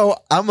Freight.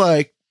 So I'm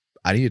like,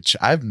 I need.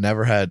 I've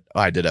never had. Oh,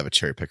 I did have a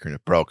cherry picker and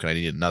it broke, and I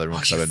needed another one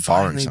because I've been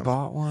borrowing some.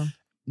 bought one?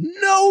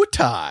 No,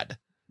 Todd.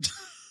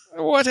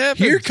 What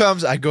happened? Here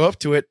comes. I go up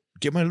to it,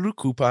 get my little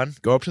coupon,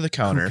 go up to the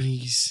counter.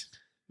 Please.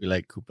 We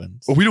like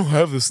coupons. we don't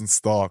have this in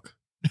stock.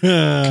 Can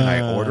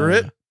I order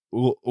it?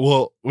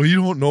 Well,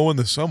 you don't know when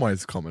the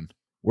semi's coming.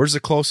 Where's the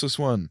closest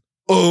one?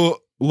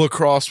 La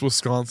Crosse,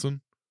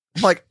 Wisconsin.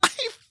 I'm like, I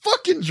ain't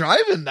fucking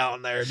driving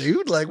down there,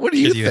 dude. Like, what do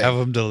you Did you think? have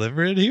them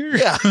deliver it here?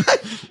 Yeah,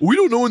 we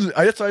don't know when.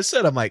 That's what I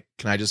said. I'm like,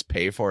 can I just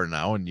pay for it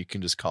now and you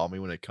can just call me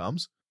when it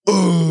comes?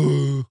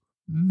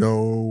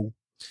 No.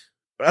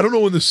 I don't know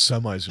when the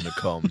semi's gonna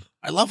come.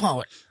 I love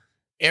how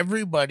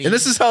everybody. And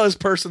this is how this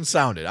person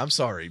sounded. I'm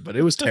sorry, but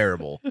it was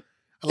terrible. I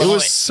It love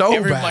was how so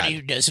everybody bad.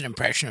 who does an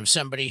impression of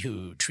somebody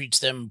who treats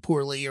them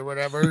poorly or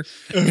whatever.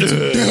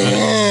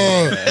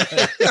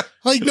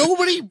 Like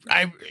nobody,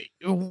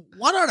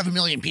 1 out of a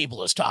million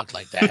people has talked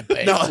like that.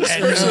 But No, this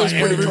person was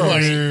pretty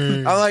everybody.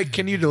 I'm like,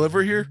 can you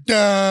deliver here?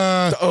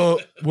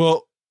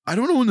 Well, I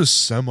don't know when the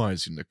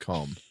semi's gonna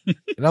come.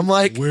 And I'm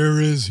like, Where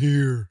is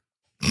here?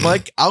 I'm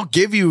like, I'll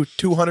give you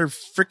 $200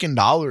 freaking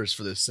dollars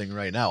for this thing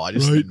right now. I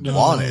just Right didn't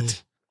want now.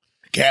 it.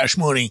 Cash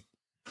money.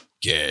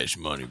 Cash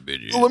money,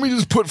 bitch. Let me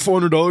just put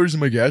 $400 in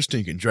my gas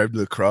tank and drive to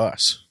the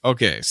cross.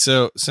 Okay,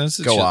 so since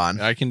it's Go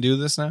on. I can do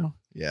this now.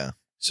 Yeah.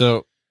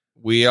 So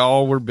we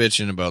all were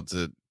bitching about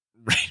the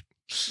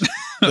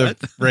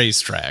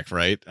racetrack,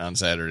 right, on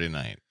Saturday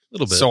night. A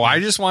little bit. So I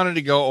just wanted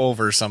to go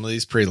over some of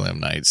these prelim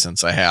nights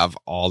since I have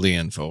all the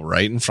info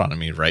right in front of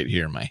me, right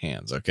here in my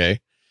hands. Okay.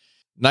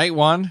 Night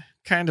 1,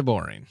 kind of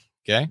boring.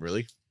 Okay.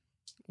 Really?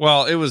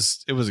 Well, it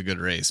was a good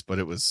race, but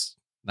it was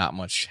not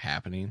much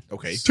happening.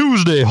 Okay.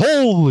 Tuesday,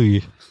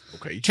 holy.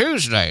 Okay.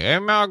 Tuesday,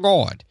 oh my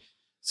God.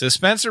 So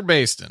Spencer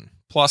Baston,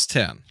 plus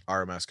 10.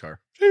 RMS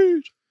car.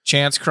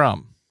 Chance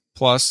Crum,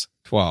 plus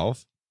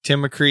 12.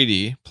 Tim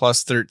McCready,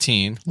 plus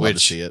 13, Love to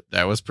which see it.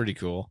 that was pretty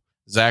cool.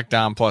 Zach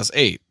Dom, plus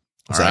 8.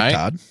 All Zach right.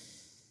 Todd.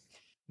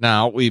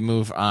 Now we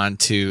move on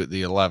to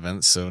the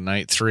 11th. So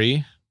night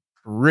 3,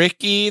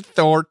 Ricky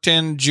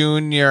Thornton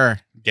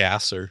Jr.,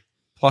 Gasser.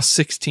 plus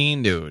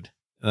 16, dude.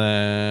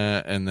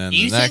 And then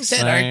You the think next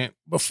that night,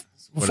 Before,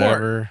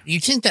 whatever. you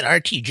think that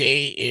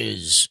RTJ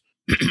is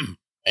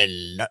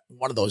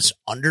one of those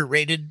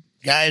underrated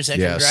guys that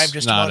Yes. can drive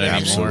just Not about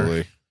anything? anymore.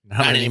 Absolutely.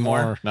 Not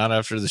anymore. Not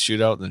after the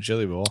shootout in the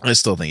Chili Bowl. I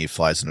still think he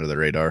flies under the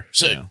radar.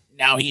 So Yeah.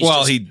 now he's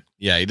Well, just,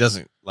 he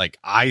doesn't like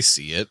I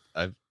see it.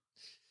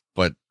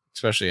 But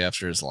especially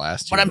after his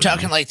last but year, I'm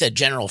talking like the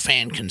general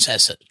fan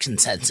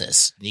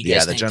consensus. You Yeah,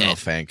 guys the think general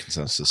that? fan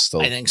consensus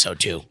still. I think so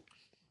too.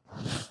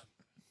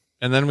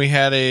 And then we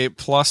had a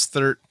plus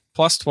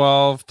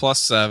 12, plus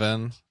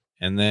 7,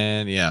 and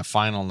then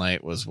final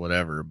night was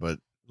whatever. But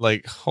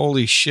like,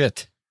 holy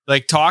shit!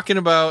 Like talking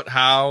about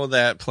how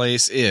that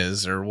place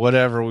is or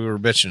whatever we were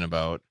bitching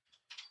about.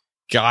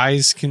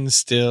 Guys can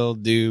still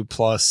do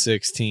plus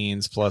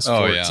 16s, plus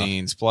Oh, yeah.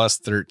 14s, plus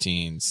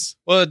 13s.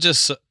 Well,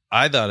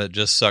 I thought it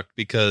just sucked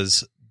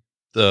because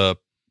the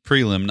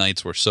prelim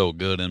nights were so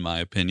good, in my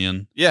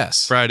opinion.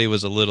 Yes, Friday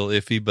was a little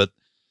iffy, but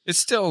it's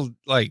still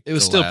like It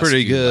was the still last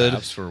pretty few good.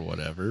 laps or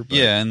whatever. But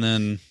yeah. And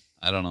then,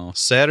 I don't know,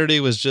 Saturday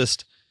was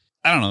just,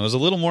 I don't know, it was a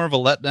little more of a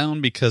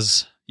letdown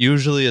because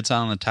usually it's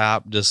on the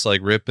top, just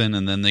like ripping,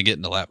 and then they get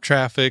into lap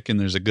traffic and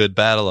there's a good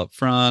battle up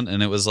front.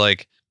 And it was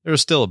like, there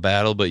was still a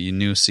battle, but you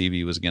knew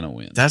CB was going to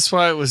win. that's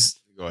why it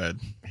was. Go ahead.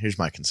 Here's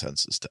my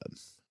consensus, Ted. I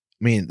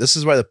mean, this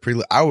is why the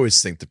prelim. I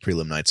always think the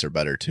prelim nights are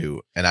better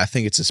too, and I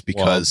think it's just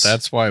because Well,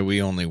 that's why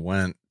we only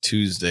went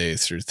Tuesday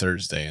through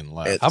Thursday and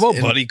left. How about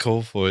and- Buddy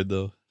Kofoid,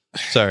 though?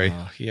 Sorry.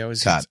 Oh, he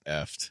always Todd.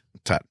 gets effed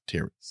Todd,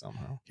 here,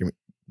 somehow.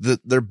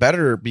 they're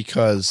better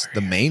because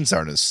the mains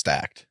aren't as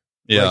stacked.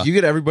 Yeah. Like, you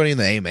get everybody in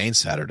the A main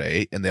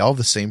Saturday, and they all have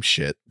the same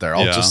shit. They're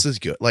all Yeah. just as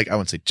good. Like, I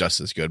wouldn't say just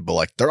as good, but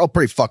like they're all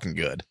pretty fucking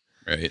good.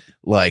 Right.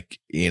 Like,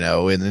 and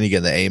then you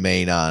get the A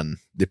main on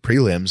the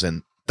prelims,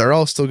 and they're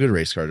all still good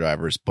race car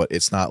drivers, but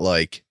it's not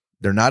like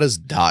they're not as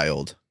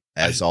dialed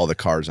as all the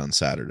cars on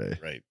Saturday.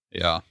 Right.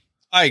 Yeah.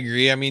 I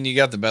agree. I mean, you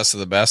got the best of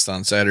the best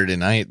on Saturday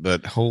night,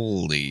 but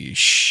holy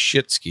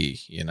shitski,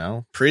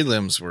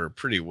 prelims were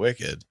pretty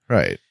wicked.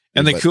 Right.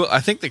 And But- I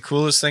think the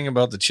coolest thing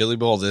about the Chili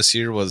Bowl this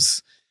year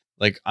was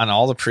like on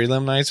all the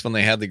prelim nights when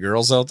they had the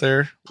girls out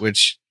there,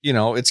 which,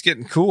 it's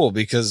getting cool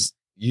because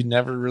you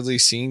never really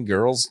seen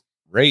girls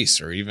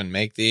race or even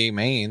make the A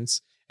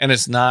mains. And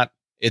it's not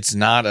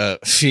a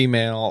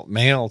female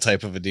male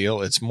type of a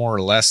deal. It's more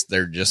or less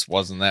there just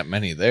wasn't that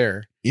many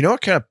there. You know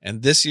what kind of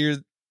And this year,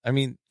 I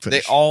mean,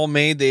 Finish. they all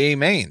made the A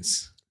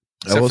mains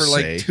I will except for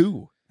like say-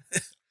 2.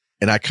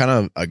 and I kind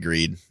of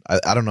agreed.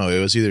 I don't know. It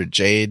was either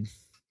Jade,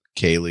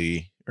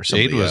 Kaylee, or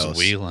somebody Jade was else.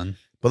 wheeling.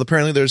 But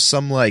apparently, there's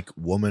some like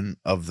woman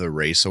of the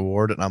race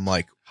award, and I'm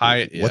like,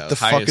 what the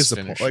fuck is the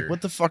point? finisher. Like,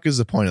 what the fuck is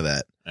the point of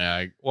that?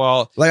 Yeah,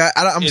 well, Like,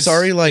 I'm it's-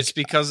 sorry. Like, it's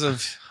because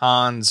of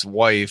Han's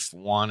wife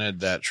wanted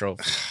that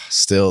trophy.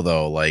 still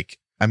though, like,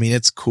 I mean,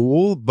 it's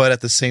cool, but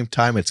at the same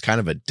time, it's kind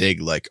of a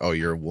dig. Like, oh,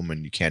 you're a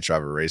woman, you can't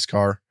drive a race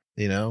car.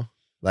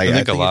 Like, I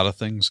think a lot of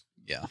things.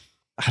 Yeah.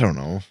 I don't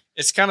know.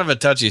 It's kind of a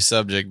touchy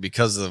subject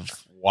because of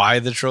why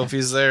the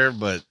trophy's there,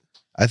 but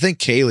I think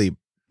Kaylee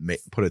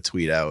put a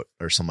tweet out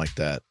or something like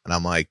that, and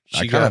I'm like,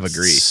 I she kind of got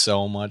agree.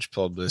 so much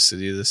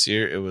publicity this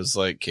year. It was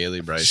like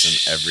Kaylee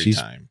Bryson every She's-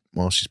 time.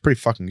 Well, she's pretty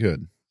fucking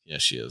good. Yeah,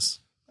 she is.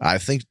 I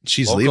think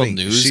she's Local leaving.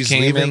 news She's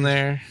came leaving in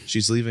there.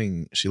 She's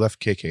leaving. She left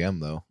KKM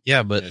though.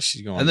 Yeah, but Yeah,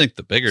 she's going. I think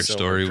the bigger Silver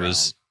story Crown.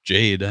 was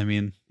Jade. I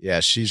mean, Yeah,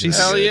 she's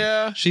Hell good.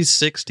 yeah. she's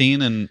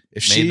 16 and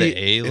If made she the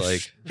A. if,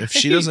 Like, if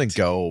she doesn't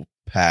go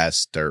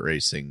past dirt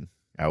racing,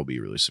 I will be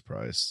really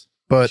surprised.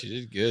 But She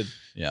did good.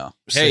 yeah.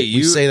 Hey,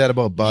 we say that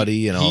about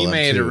Buddy and all He them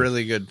made too. a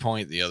really good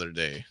point the other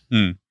day.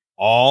 Hmm.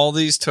 All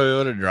these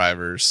Toyota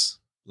drivers,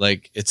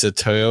 like it's a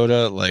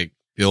Toyota like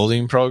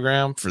building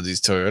program for these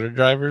Toyota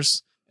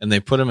drivers, and they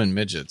put them in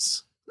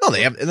midgets. No,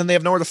 they have, and then they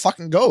have nowhere to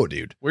fucking go,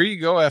 dude. Where do you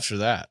go after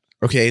that?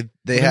 Okay, they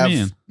What do you have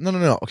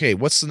mean? no. Okay,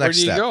 what's the Where next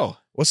do you step? go?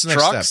 What's the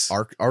next Trucks?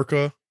 step?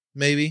 Arca,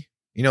 maybe.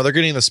 You know, they're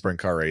getting the sprint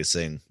car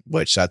racing,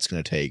 which that's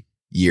going to take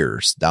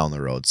years down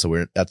the road.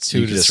 So that's 2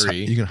 you to can just-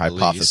 3, You can at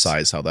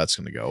hypothesize how that's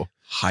going to go.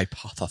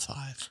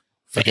 Hypothesize.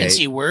 Okay.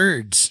 Fancy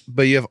words.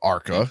 But you have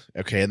Arca,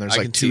 okay, and there's I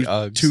like can see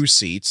Uggs. two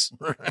seats,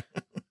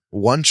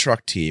 one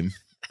truck team,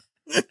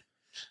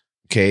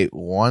 okay,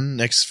 one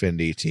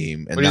Xfinity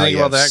team, and What do you now think you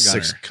about have that,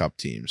 6 Gunner? Cup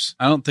teams.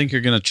 I don't think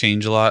you're going to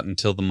change a lot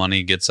until the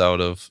money gets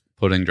out of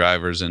putting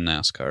drivers in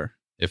NASCAR,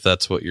 if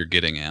that's what you're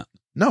getting at.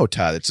 No,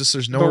 Todd, it's just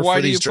there's nowhere why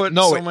for do you these. put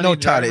No, so many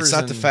Todd, it's drivers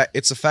not the in- fact.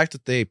 It's the fact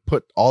that they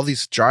put all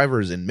these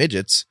drivers in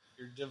midgets.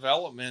 Your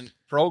development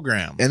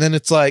program. And then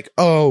it's like,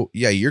 oh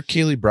yeah, you're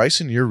Kaylee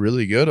Bryson, you're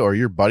really good, or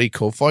you're Buddy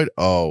Kofoid.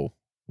 Oh,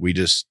 we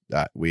just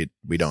we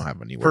don't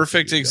have anywhere.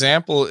 Perfect for you to go.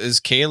 example is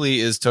Kaylee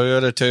is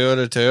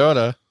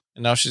Toyota,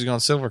 and now she's going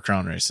Silver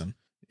Crown racing.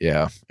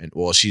 Yeah, and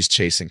well, she's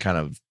chasing kind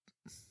of.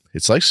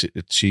 It's like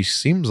she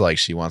seems like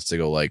she wants to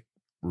go like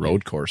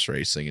road course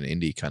racing and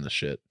Indy kind of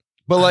shit.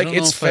 But I like don't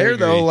know it's if I fair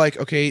though. agree. Like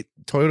okay,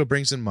 Toyota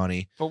brings in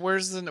money, But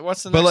what's the but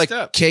next like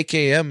step?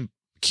 KKM,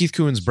 Keith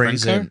Coons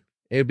brings Sprint in.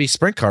 It would be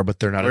sprint car, but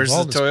they're not Where's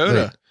the involved. in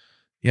Toyota?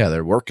 Yeah,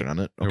 they're working on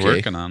it. They're Okay,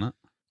 working on it.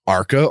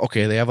 Arca.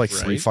 Okay, they have like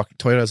 3 Right. fucking.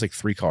 Toyota has like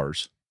 3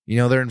 cars. You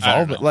know, their I don't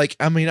involvement. know. Like,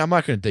 I mean, I'm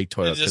not going to dig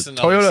Toyota. It's just 'cause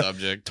another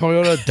subject.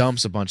 Toyota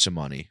dumps a bunch of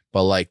money,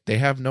 but like they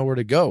have nowhere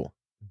to go.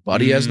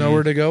 Buddy has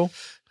nowhere to go.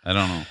 I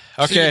don't know.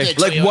 Okay. See,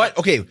 Like Toyota- what?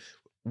 Okay,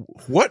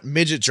 what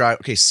midget drive?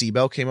 Okay,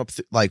 Seabell came up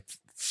like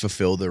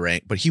fulfilled the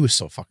rank, but he was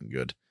so fucking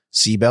good.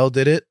 Seabell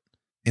did it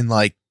in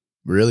like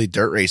really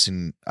dirt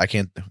racing. I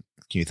can't.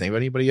 Can you think of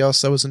anybody else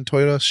that was in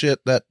Toyota shit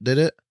that did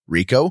it?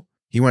 Rico.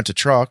 He went to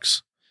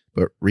trucks,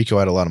 but Rico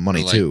had a lot of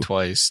money Like too.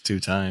 twice, 2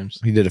 times.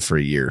 He did it for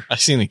a year. I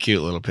seen a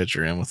cute little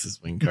picture of him with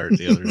his wing cart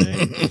the other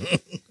day.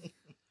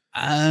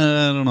 I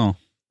don't know.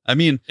 I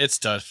mean, It's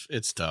tough.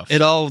 It's tough.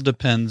 it all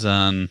depends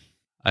on,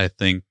 I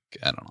don't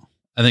know.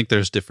 I think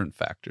there's different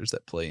factors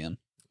that play in.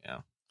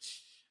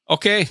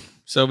 Okay,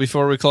 so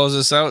before we close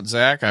this out,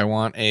 Zach, I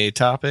want a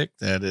topic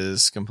that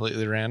is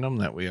completely random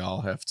that we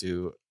all have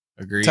to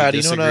agree, Todd,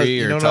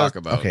 disagree, or talk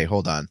about. Okay,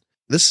 hold on.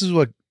 This is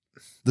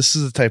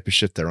the type of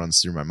shit that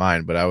runs through my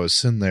mind. But I was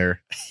sitting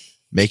there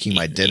making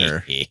my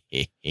dinner.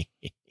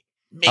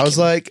 I was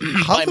like,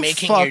 how by the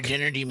making fuck? your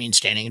dinner, do you mean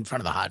standing in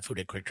front of the hot food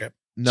at Quick Trip?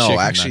 No, Chicken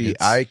actually,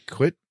 nuggets. I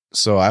quit.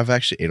 So I've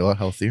actually ate a lot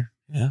healthier.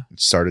 Yeah.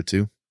 Started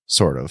to,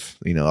 sort of.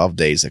 You know, I'll have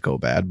days that go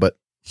bad, but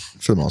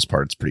for the most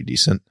part, it's pretty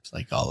decent. It's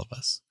like all of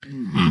us.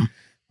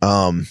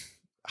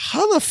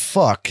 How the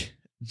fuck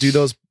do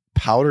those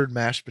powdered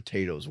mashed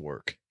potatoes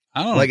work?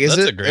 I don't know. Like, is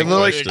That's it? a great they're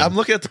like, question. I'm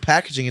looking at the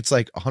packaging. It's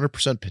like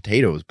 100%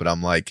 potatoes, but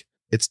I'm like,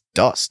 it's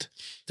dust.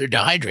 They're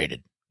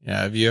dehydrated.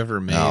 Yeah. Have you ever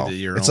made No,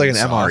 your it's own like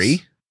an sauce?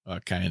 MRE.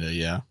 Kind of,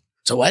 yeah.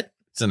 So what?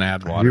 It's an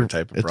add water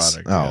type of It's-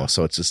 product. Oh, yeah.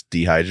 so it's just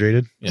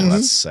dehydrated. Yeah. Yeah,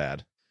 that's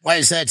sad. Why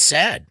is that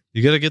sad?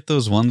 You got to get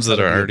those ones that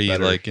That'll are get already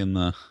better. like in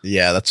the.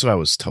 Yeah, that's what I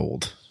was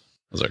told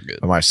Those are good.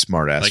 by my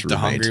smart ass Like the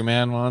roommate. Hungry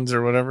Man ones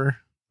or whatever.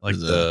 Like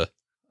the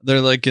they're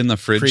like in the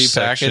fridge Pre-packaged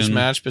section.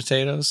 mashed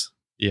potatoes.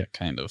 Yeah,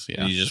 kind of.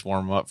 Yeah. You just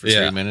warm them up for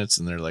Yeah. 3 minutes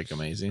and they're like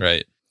amazing.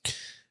 Right.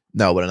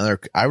 No, but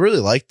I really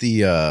like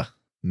the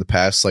in the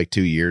past like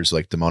 2 years,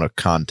 like the amount of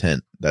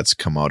content that's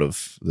come out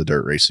of the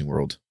dirt racing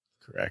world.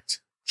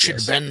 Correct. Should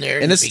Yes. have been there.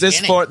 in And the this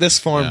beginning.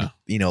 formed, Yeah.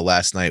 you know,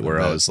 last night where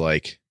I I bet. was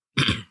like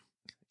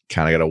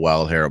kind of got a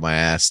wild hair up my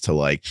ass to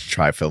like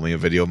try filming a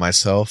video of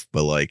myself,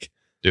 but like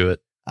Do it.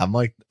 I'm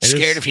like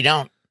Scared if you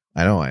don't.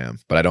 I know I am,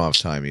 but I don't have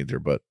time either,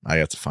 but I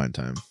have to find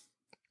time.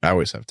 I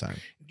always have time.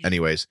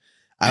 Anyways,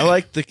 I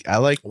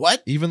like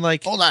What? even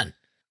like Hold on.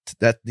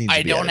 that needs to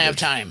I be don't have edited.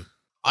 time.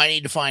 I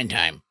need to find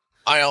time.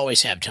 I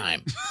always have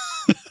time.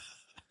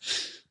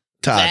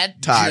 Todd,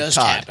 That just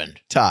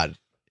happened. Todd,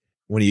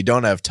 when you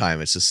don't have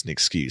time, it's just an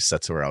excuse.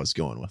 That's where I was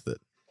going with it.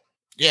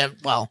 Yeah,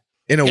 well,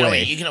 In a you,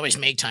 way. you can always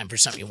make time for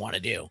something you want to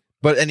do.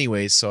 But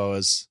anyways, so I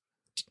was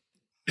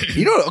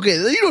you know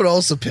what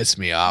also pissed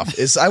me off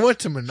is I went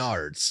to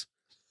Menards.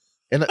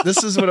 And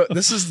this is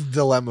the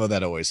dilemma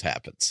that always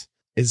happens.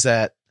 Is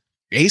that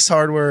Ace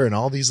Hardware and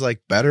all these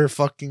like better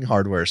fucking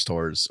hardware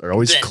stores are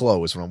always Then-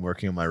 closed when I'm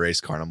working on my race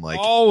car. And I'm like,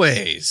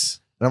 Always.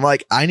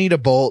 I need a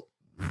bolt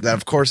that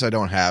of course I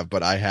don't have,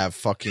 but I have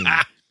fucking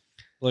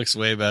Looks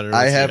way better with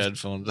I your have-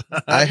 headphones.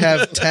 I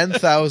have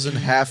 10,000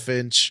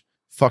 half-inch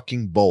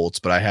fucking bolts,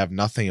 but I have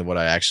nothing of what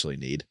I actually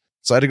need.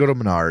 So I had to go to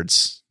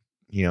Menards,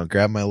 you know,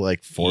 grab my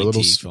like four ET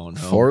little phone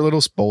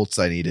home. bolts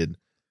I needed.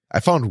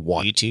 I found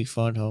one. ET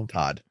phone home.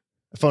 Todd,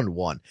 I found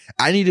one.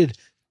 I needed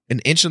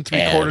an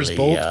 1.75 inch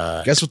bolt.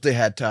 Elliot. Guess what they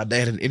had, Todd? They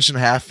had an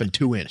 1.5 inch and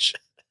 2 inch.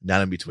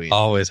 Not in between.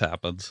 Always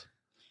happens.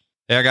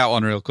 Hey, I got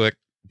one real quick.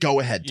 Go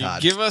ahead, You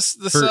Todd. give us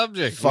the For-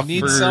 subject. We fuck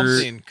need for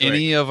something. quick.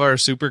 Any of our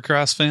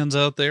Supercross fans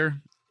out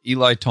there,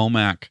 Eli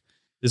Tomac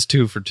is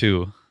 2 for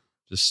 2.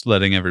 Just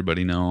letting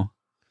everybody know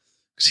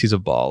because he's a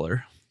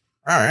baller.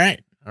 All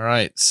right. All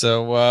right.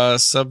 So,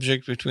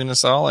 subject between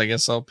us all. I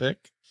guess I'll pick.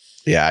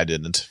 Yeah, I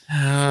didn't.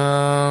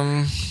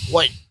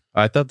 What?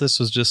 I thought this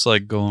was just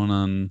like going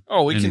on.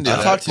 Oh, we can And do I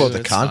that. talked too. about the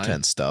It's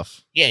content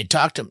stuff. Yeah,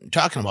 talking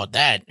about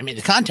that. I mean,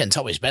 the content's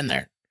always been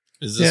there,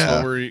 fine. Is this Yeah.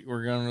 what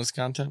we're going with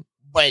content?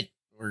 but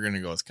We're going to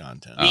go with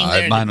content. Being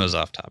there- Mine was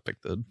off topic,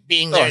 though.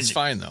 being Oh, there, it's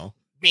fine though.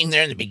 being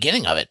there in the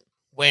beginning of it,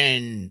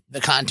 when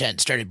the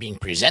content started being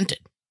presented,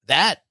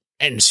 that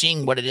and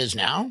seeing what it is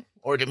now,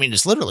 or I mean,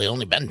 it's literally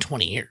only been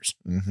 20 years.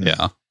 Mhm.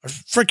 Yeah. Are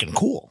freaking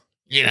cool.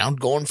 You know,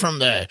 going from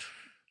the,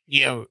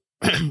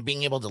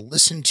 being able to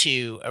listen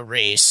to a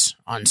race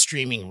on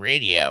streaming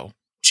radio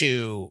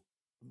to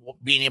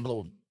being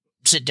able to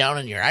sit down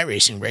in your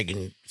iRacing rig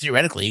and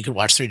theoretically you could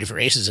watch 3 different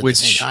races at the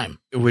same time.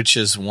 Which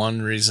is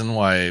one reason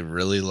why I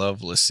really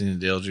love listening to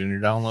Dale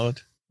Jr. Download,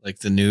 like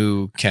the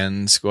new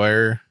Ken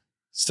Squire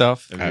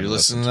stuff. I Have haven't you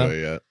listened listened to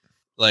to that? it yet.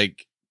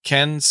 Like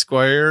Ken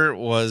Squire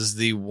was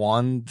the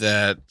one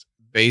that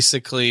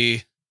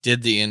basically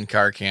did the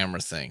in-car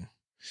camera thing.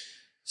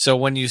 So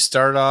when you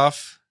start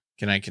off,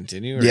 can I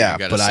continue? Or Yeah, you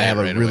gotta but I say it have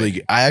a right really away?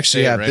 good, I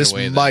actually Say it have, right this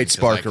away then, might 'cause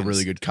spark I a can-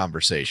 really good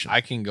conversation.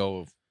 I can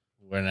go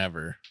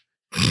whenever.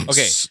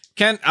 Okay,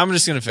 Ken, I'm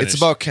just gonna finish. It's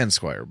about Ken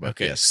Squire, but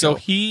Okay, yes, so go.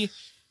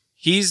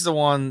 he's the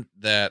one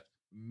that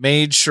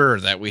made sure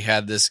that we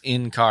had this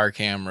in-car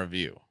camera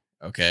view.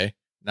 Okay,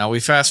 now we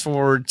fast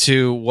forward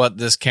to what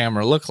this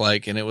camera looked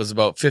like, and it was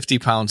about 50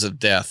 pounds of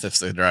death if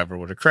the driver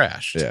would have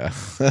crashed. Yeah.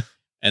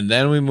 And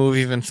then we move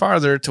even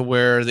farther to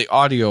where the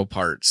audio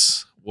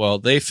parts. Well,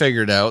 they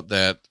figured out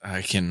that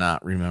I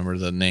cannot remember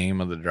the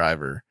name of the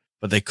driver,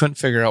 but they couldn't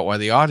figure out why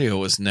the audio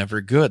was never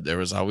good. There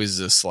was always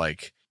this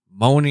like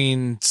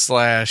moaning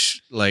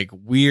 / like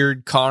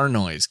weird car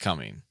noise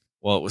coming.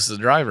 Well, it was the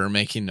driver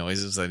making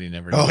noises that he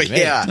never Oh, made.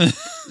 yeah. Yeah,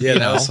 You that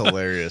know? was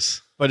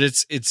hilarious. But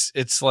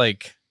it's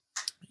like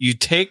you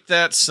take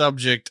that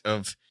subject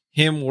of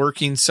him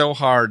working so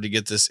hard to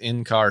get this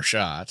in-car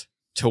shot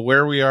to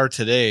where we are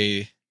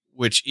today,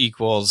 which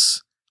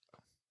equals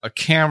a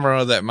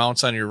camera that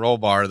mounts on your roll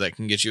bar that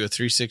can get you a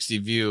 360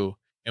 view.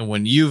 And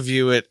when you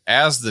view it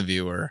as the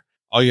viewer,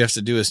 all you have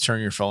to do is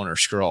turn your phone or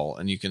scroll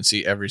and you can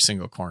see every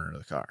single corner of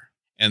the car.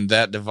 And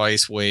that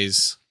device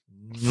weighs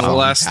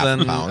less half a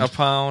than pound. a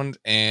pound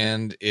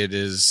and it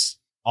is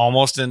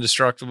almost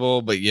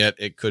indestructible, but yet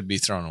it could be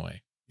thrown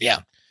away. Yeah.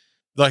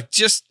 Like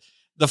just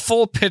the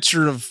full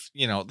picture of,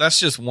 that's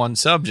just one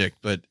subject,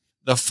 but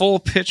the full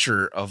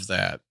picture of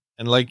that.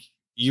 And like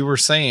you were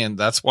saying,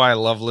 that's why I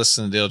love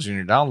listening to Dale Jr.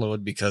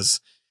 Download, because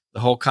the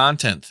whole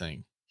content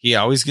thing, he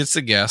always gets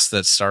the guests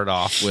that start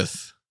off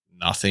with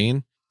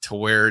nothing to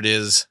where it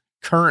is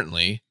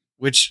currently,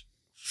 which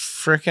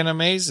freaking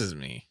amazes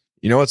me.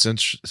 You know what's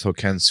interesting? So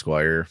Ken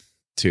Squire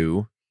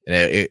too, and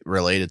it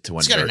related to when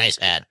It's got a nice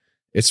ad.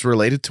 it's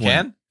related to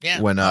Ken?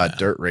 Yeah. when Yeah.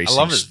 dirt racing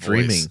love his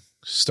streaming voice.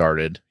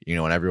 started.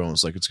 And everyone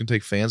was like, it's gonna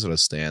take fans out of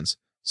stands.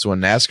 So when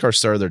NASCAR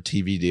started their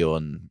TV deal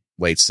in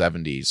late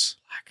 70s,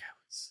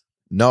 Blackouts.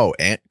 no,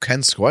 and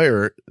Ken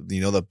Squire,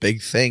 the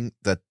big thing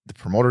that the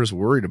promoters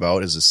worried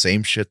about is the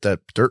same shit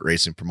that dirt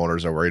racing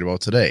promoters are worried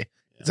about today.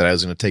 Yeah. That I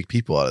was going to take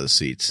people out of the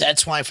seats.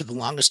 That's why for the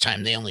longest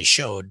time they only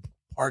showed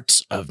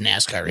parts of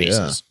NASCAR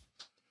races.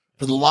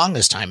 For the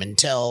longest time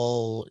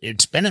until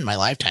it's been in my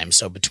lifetime.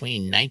 So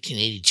between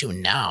 1982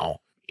 and now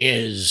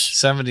is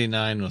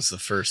 79 was the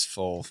first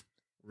full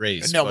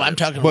race. no, but I'm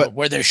talking about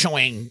where they're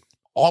showing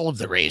all of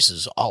the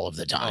races all of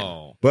the time.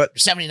 Oh, But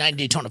 79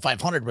 Daytona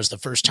 500 was the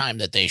first time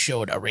that they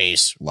showed a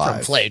race from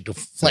Live. flag to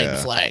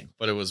flag.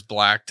 but it was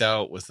blacked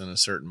out within a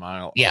certain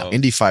mile. Yeah. of-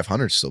 Indy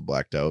 500 is still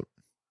blacked out.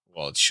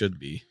 well, it should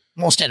be.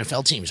 Most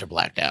NFL teams are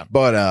blacked out.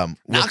 But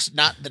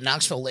Not the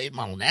Knoxville Late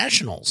Model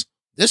Nationals.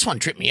 This one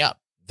tripped me up.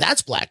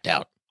 That's blacked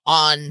out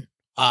on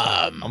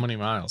How many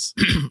miles?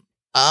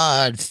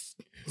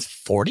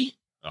 40,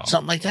 Oh,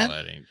 something like that.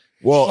 well, that ain't.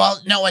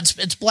 Well, no,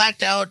 it's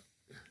blacked out,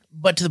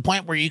 but to the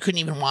point where you couldn't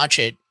even watch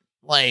it.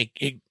 Like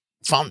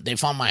they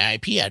found my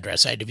IP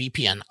address. I had to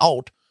VPN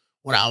out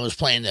when I was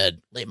playing the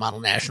Late Model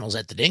Nationals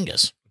at the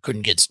Dingus.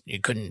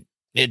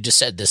 It just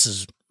said this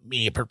is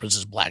media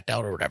purposes blacked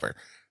out or whatever.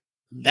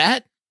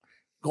 That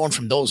going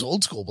from those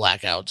old school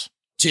blackouts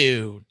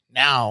to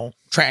now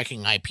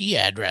tracking IP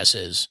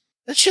addresses,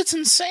 that shit's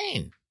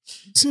insane.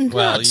 It's nuts.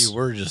 Well, you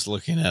were just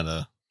looking at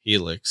a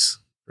Helix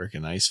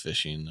freaking ice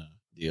fishing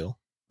deal.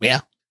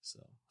 Yeah. So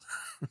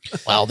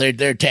Well,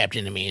 they're tapped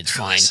into me. It's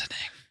fine.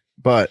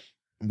 But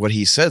what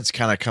he said's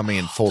kind of coming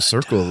in full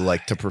circle,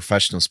 like to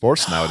professional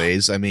sports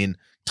nowadays. I mean,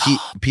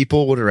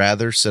 people would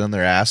rather sit on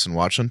their ass and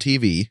watch on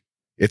TV.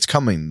 It's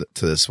coming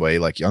to this way,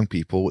 like young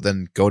people,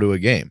 than go to a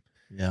game.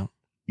 yeah,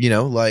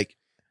 Like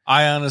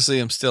I honestly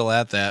am still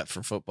at that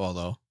for football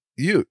though.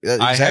 you.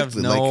 I have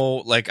Exactly. no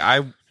like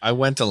I I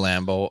went to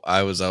Lambeau.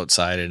 I was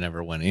outside. I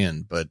never went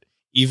in. But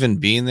even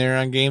being there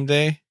on game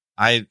day,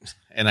 I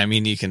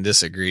mean, you can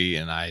disagree,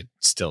 and I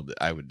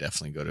would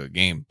definitely go to a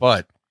game.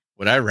 But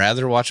would I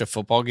rather watch a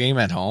football game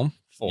at home?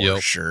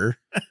 For sure.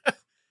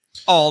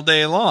 All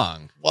day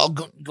long. Well,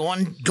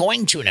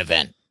 going to an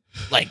event,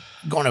 like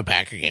going to a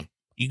Packer game,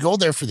 you go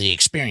there for the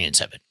experience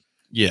of it.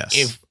 Yes.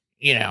 If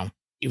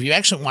you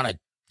actually want to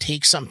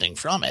take something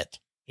from it,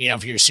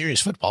 if you're a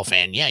serious football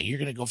fan, yeah, you're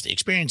going to go for the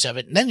experience of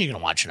it, and then you're going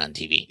to watch it on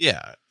TV.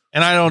 Yeah.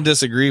 And I don't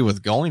disagree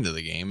with going to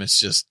the game. It's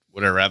just,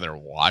 would I rather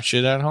watch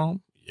it at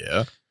home?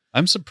 Yeah.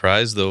 I'm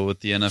surprised though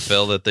with the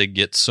NFL that they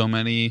get so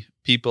many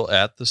people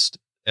at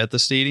the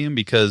stadium,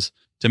 because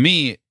to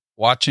me,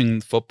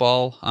 watching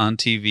football on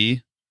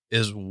TV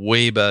is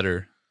way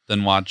better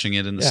than watching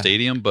it in the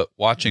stadium. But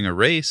watching a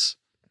race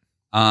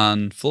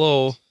on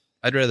Flow,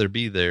 I'd rather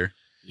be there.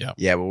 Yeah.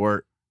 Yeah,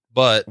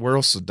 but we're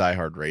also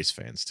diehard race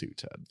fans too,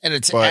 Ted.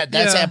 And But-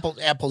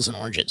 apples and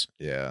oranges,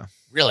 Yeah.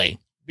 really,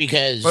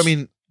 because I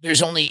mean,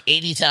 there's only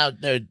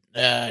 80,000,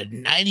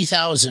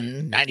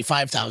 90,000,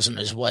 95,000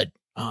 is what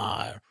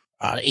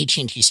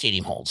AT&T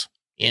Stadium holds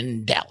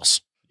in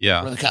Dallas,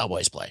 yeah, where the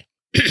Cowboys play.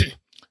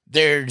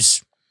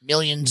 There's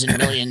millions and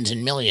millions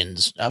and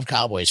millions of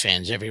Cowboys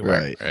fans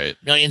everywhere. right.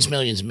 Millions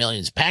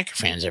of Packer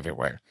fans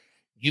everywhere.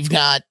 You've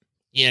got,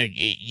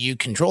 you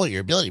control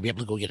your ability to be able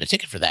to go get a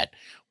ticket for that.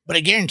 But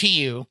I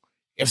guarantee you,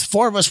 if the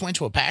four of us went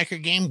to a Packer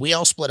game, we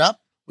all split up,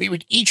 we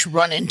would each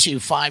run into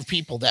 5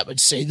 people that would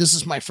say, this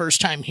is my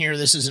first time here.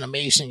 This is an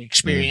amazing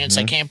experience.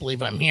 I can't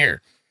believe I'm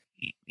here.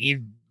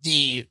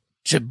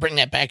 To bring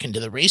that back into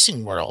the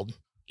racing world,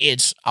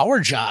 it's our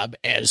job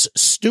as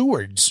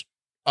stewards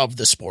of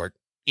the sport,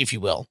 if you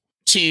will,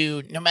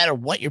 to, no matter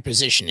what your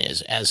position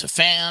is, as a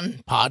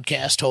fan,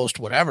 podcast host,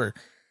 whatever,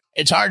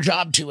 it's our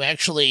job to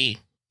actually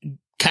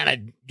kind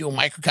of do a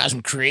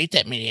microcosm, create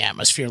that mini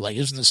atmosphere. Like,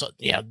 isn't this,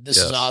 this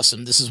is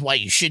awesome. This is why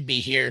you should be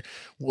here.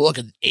 We'll look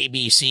at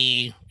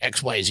ABC,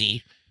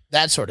 XYZ,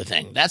 that sort of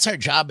thing. That's our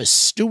job as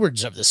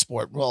stewards of the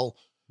sport. Well,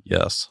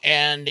 Yes.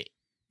 and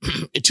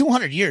in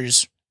 200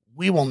 years,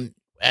 we will,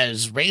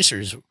 as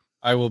racers,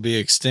 I will be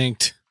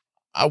extinct.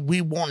 we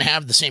won't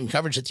have the same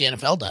coverage that the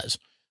NFL does.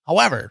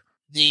 However,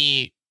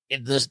 this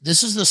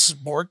is the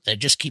sport that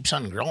just keeps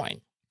on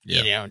growing.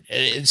 Yeah.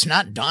 It's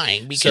not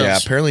dying because yeah,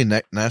 apparently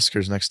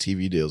NASCAR's next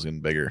TV deal is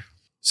getting bigger.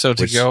 So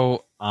to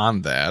go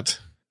on that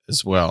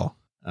as well,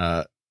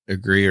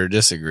 agree or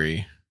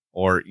disagree,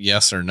 or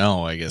yes or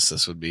no, I guess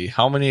this would be,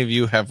 how many of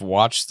you have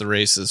watched the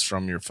races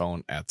from your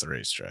phone at the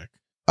racetrack?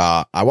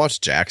 I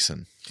watched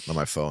Jackson on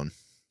my phone.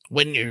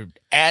 when you're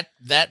at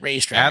that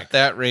racetrack, At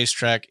that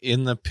racetrack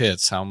in the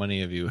pits, how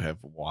many of you have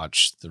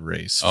watched the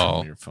race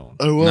from your phone?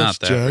 Not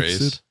that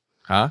race.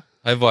 Huh?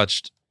 I've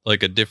watched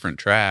like a different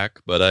track,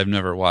 but I've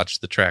never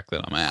watched the track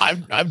that I'm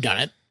at. I've done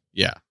it.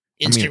 Yeah.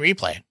 Instant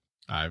replay.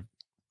 I've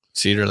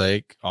Cedar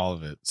Lake, all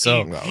of it.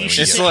 So You It's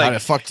should like, sit- how the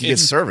fuck do you get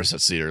service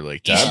at Cedar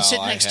Lake? You should Dad?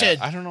 sit next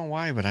to- I don't know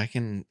why, but I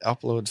can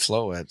upload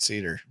Flow at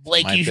Cedar.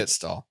 Blake, my you pit should-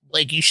 stall.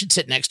 Like, you should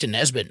sit next to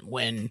Nesbitt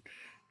when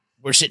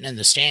we're sitting in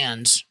the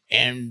stands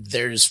and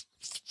there's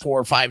 4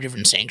 or 5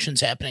 different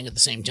sanctions happening at the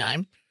same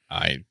time.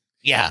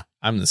 Yeah,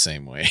 I'm the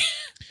same way.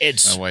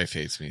 it's My wife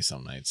hates me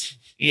some nights.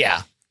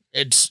 yeah,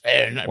 it's.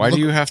 And Why look-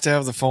 do you have to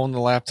have the phone, the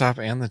laptop,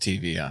 and the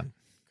TV on?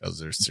 Because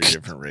there's 3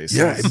 different races.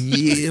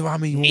 Yeah, I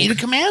mean, need a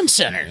command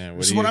center? Yeah, what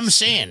This do is what you- I'm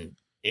saying.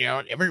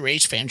 Every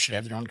race fan should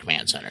have their own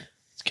command center.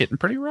 It's getting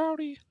pretty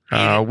rowdy.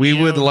 We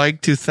would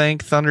like to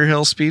thank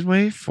Thunderhill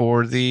Speedway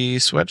for the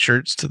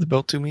sweatshirts to the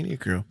Built 2 Media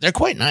crew. They're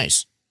quite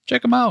nice.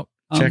 Check them out.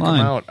 Check them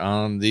online. out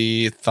on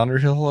the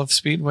Thunderhill of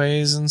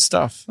Speedways and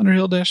stuff.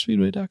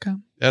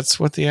 Thunderhill-speedway.com. That's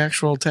what the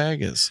actual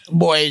tag is.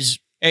 Boys,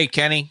 Hey,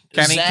 Kenny,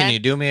 Zach- can you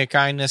do me a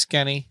kindness,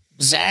 Kenny?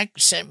 Zach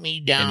sent me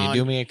down Can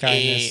you do me a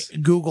kindness?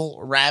 Google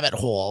rabbit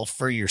hole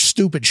for your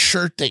stupid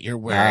shirt that you're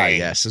wearing.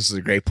 yes, this is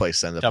a great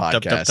place to end the Tup,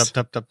 tup, podcast. tup,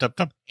 tup, tup, tup,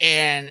 tup.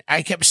 And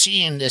I kept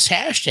seeing this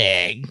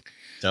hashtag.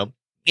 Tup.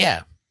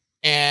 Yeah.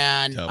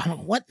 And Tup.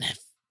 I'm like,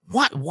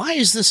 why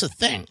is this a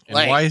thing? And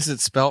why is it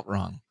spelt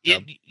wrong?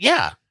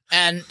 Yeah.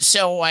 And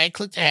so I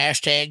clicked the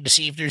hashtag to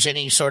see if there's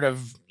any sort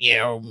of,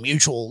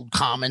 mutual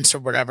comments or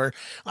whatever.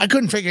 I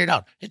couldn't figure it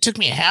out. It took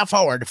me a half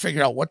hour to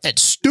figure out what that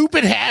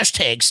stupid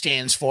hashtag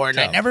stands for. And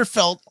I Tup. never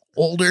felt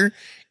older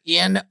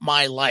in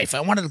my life.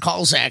 I wanted to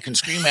call Zach and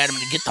scream at him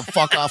to get the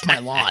fuck off my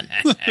lawn.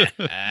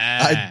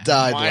 I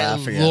died My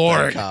laughing Lord.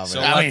 at that comment. So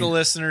I let mean- the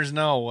listeners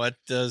know, what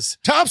does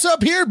Tops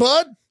up here,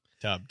 bud.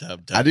 tub.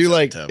 I do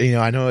like, tub,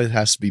 I know it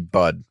has to be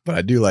Bud, but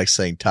I do like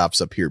saying tops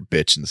up here,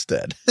 bitch,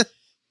 instead.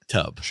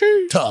 tub.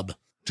 Tub.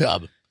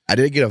 I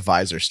did get a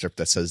visor strip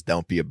that says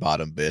 "Don't be a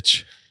bottom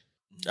bitch."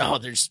 Oh,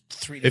 there's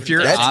 3 If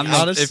you're different on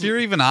things. the, if you're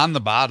even on the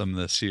bottom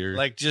this year,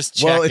 Like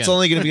just Well, checking. it's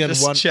only going to be on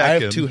Just one. I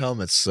checking. have 2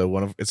 helmets,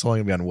 so it's only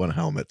going to be on one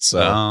helmet. So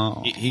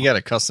no. He got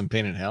a custom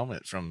painted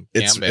helmet from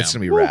it's Cam going to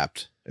be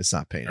wrapped. It's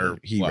not painted. or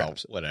He well,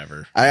 wraps it.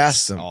 whatever. I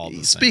asked him. All the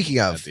same Speaking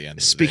at of, the end of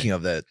the speaking day.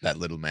 of that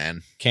little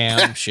man.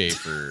 Cam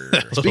Schaefer,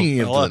 Speaking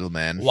of the fella. little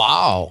man,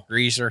 Wow.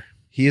 greaser.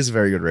 he is a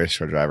very good race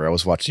car driver. I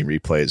was watching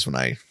replays when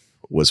I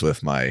was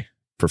with my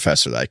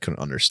professor that I couldn't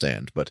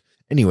understand. But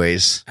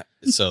anyways,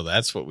 So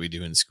that's what we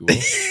do in school.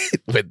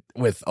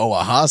 with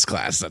Oaha's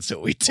class, that's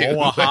what we do.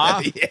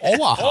 Oaha? Yeah.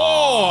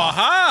 Oh,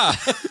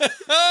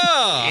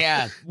 aha!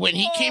 yeah. When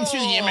he came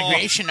through the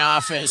immigration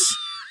office,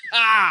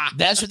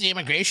 that's what the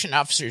immigration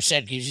officer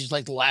said because he's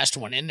like the last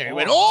one in there. He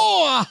went,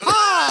 Oaha!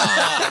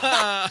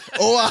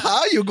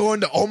 Oaha, you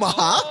going to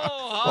Omaha?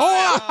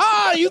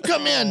 Oaha! You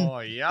come in. Oh,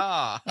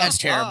 yeah. That's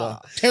terrible.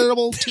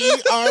 Terrible.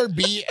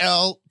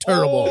 TRBL.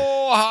 Terrible.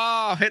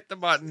 Oh, hit the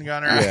button,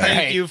 Gunner. Yeah.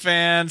 Thank you,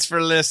 fans,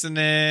 for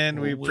listening.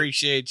 We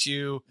appreciate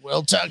you.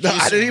 We'll talk to No, you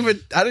I soon.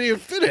 didn't even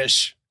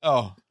finish.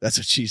 Oh. That's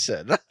what she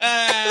said.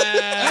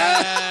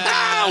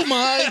 Oh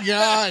my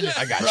God.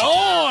 I got you.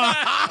 All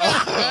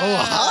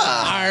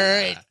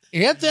right.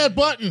 Hit that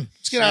button.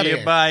 Let's get out of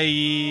here.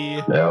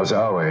 Bye. As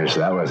always,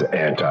 that was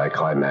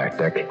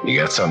anticlimactic. You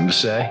got something to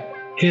say?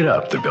 Hit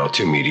up the Built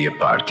 2 Media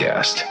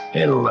podcast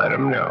and let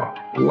them know.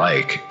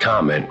 Like,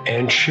 comment,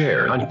 and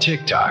share on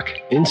TikTok,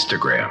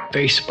 Instagram,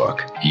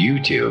 Facebook,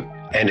 YouTube,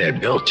 and at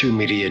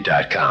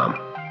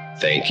built2media.com.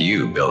 Thank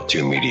you, Built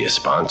 2 Media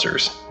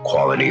sponsors.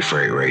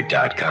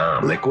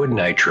 QualityFreightRate.com, Liquid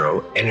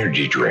Nitro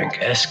Energy Drink,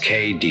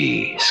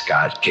 SKD,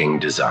 Scott King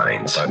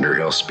Designs,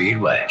 Thunderhill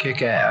Speedway,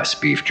 Kick-Ass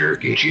Beef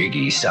Jerky,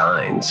 Jiggy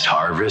Signs,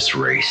 Harvest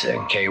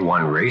Racing,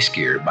 K1 Race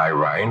Gear by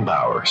Ryan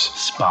Bowers,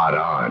 Spot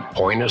On,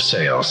 Point of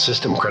Sale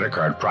System Credit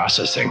Card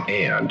Processing,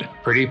 and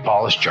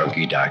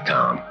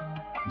PrettyPolishJunkie.com.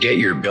 Get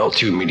your Built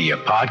 2 Media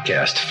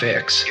podcast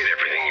fix. Get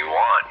everything you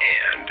want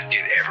and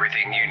get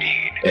everything you need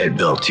at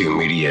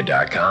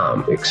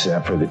built2media.com,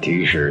 except for the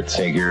t-shirts.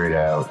 Figure it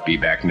out. Be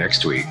back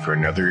next week for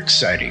another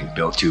exciting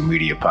Built 2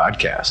 Media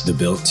podcast. The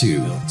Built 2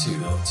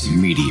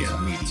 Media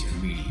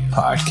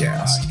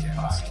Podcast.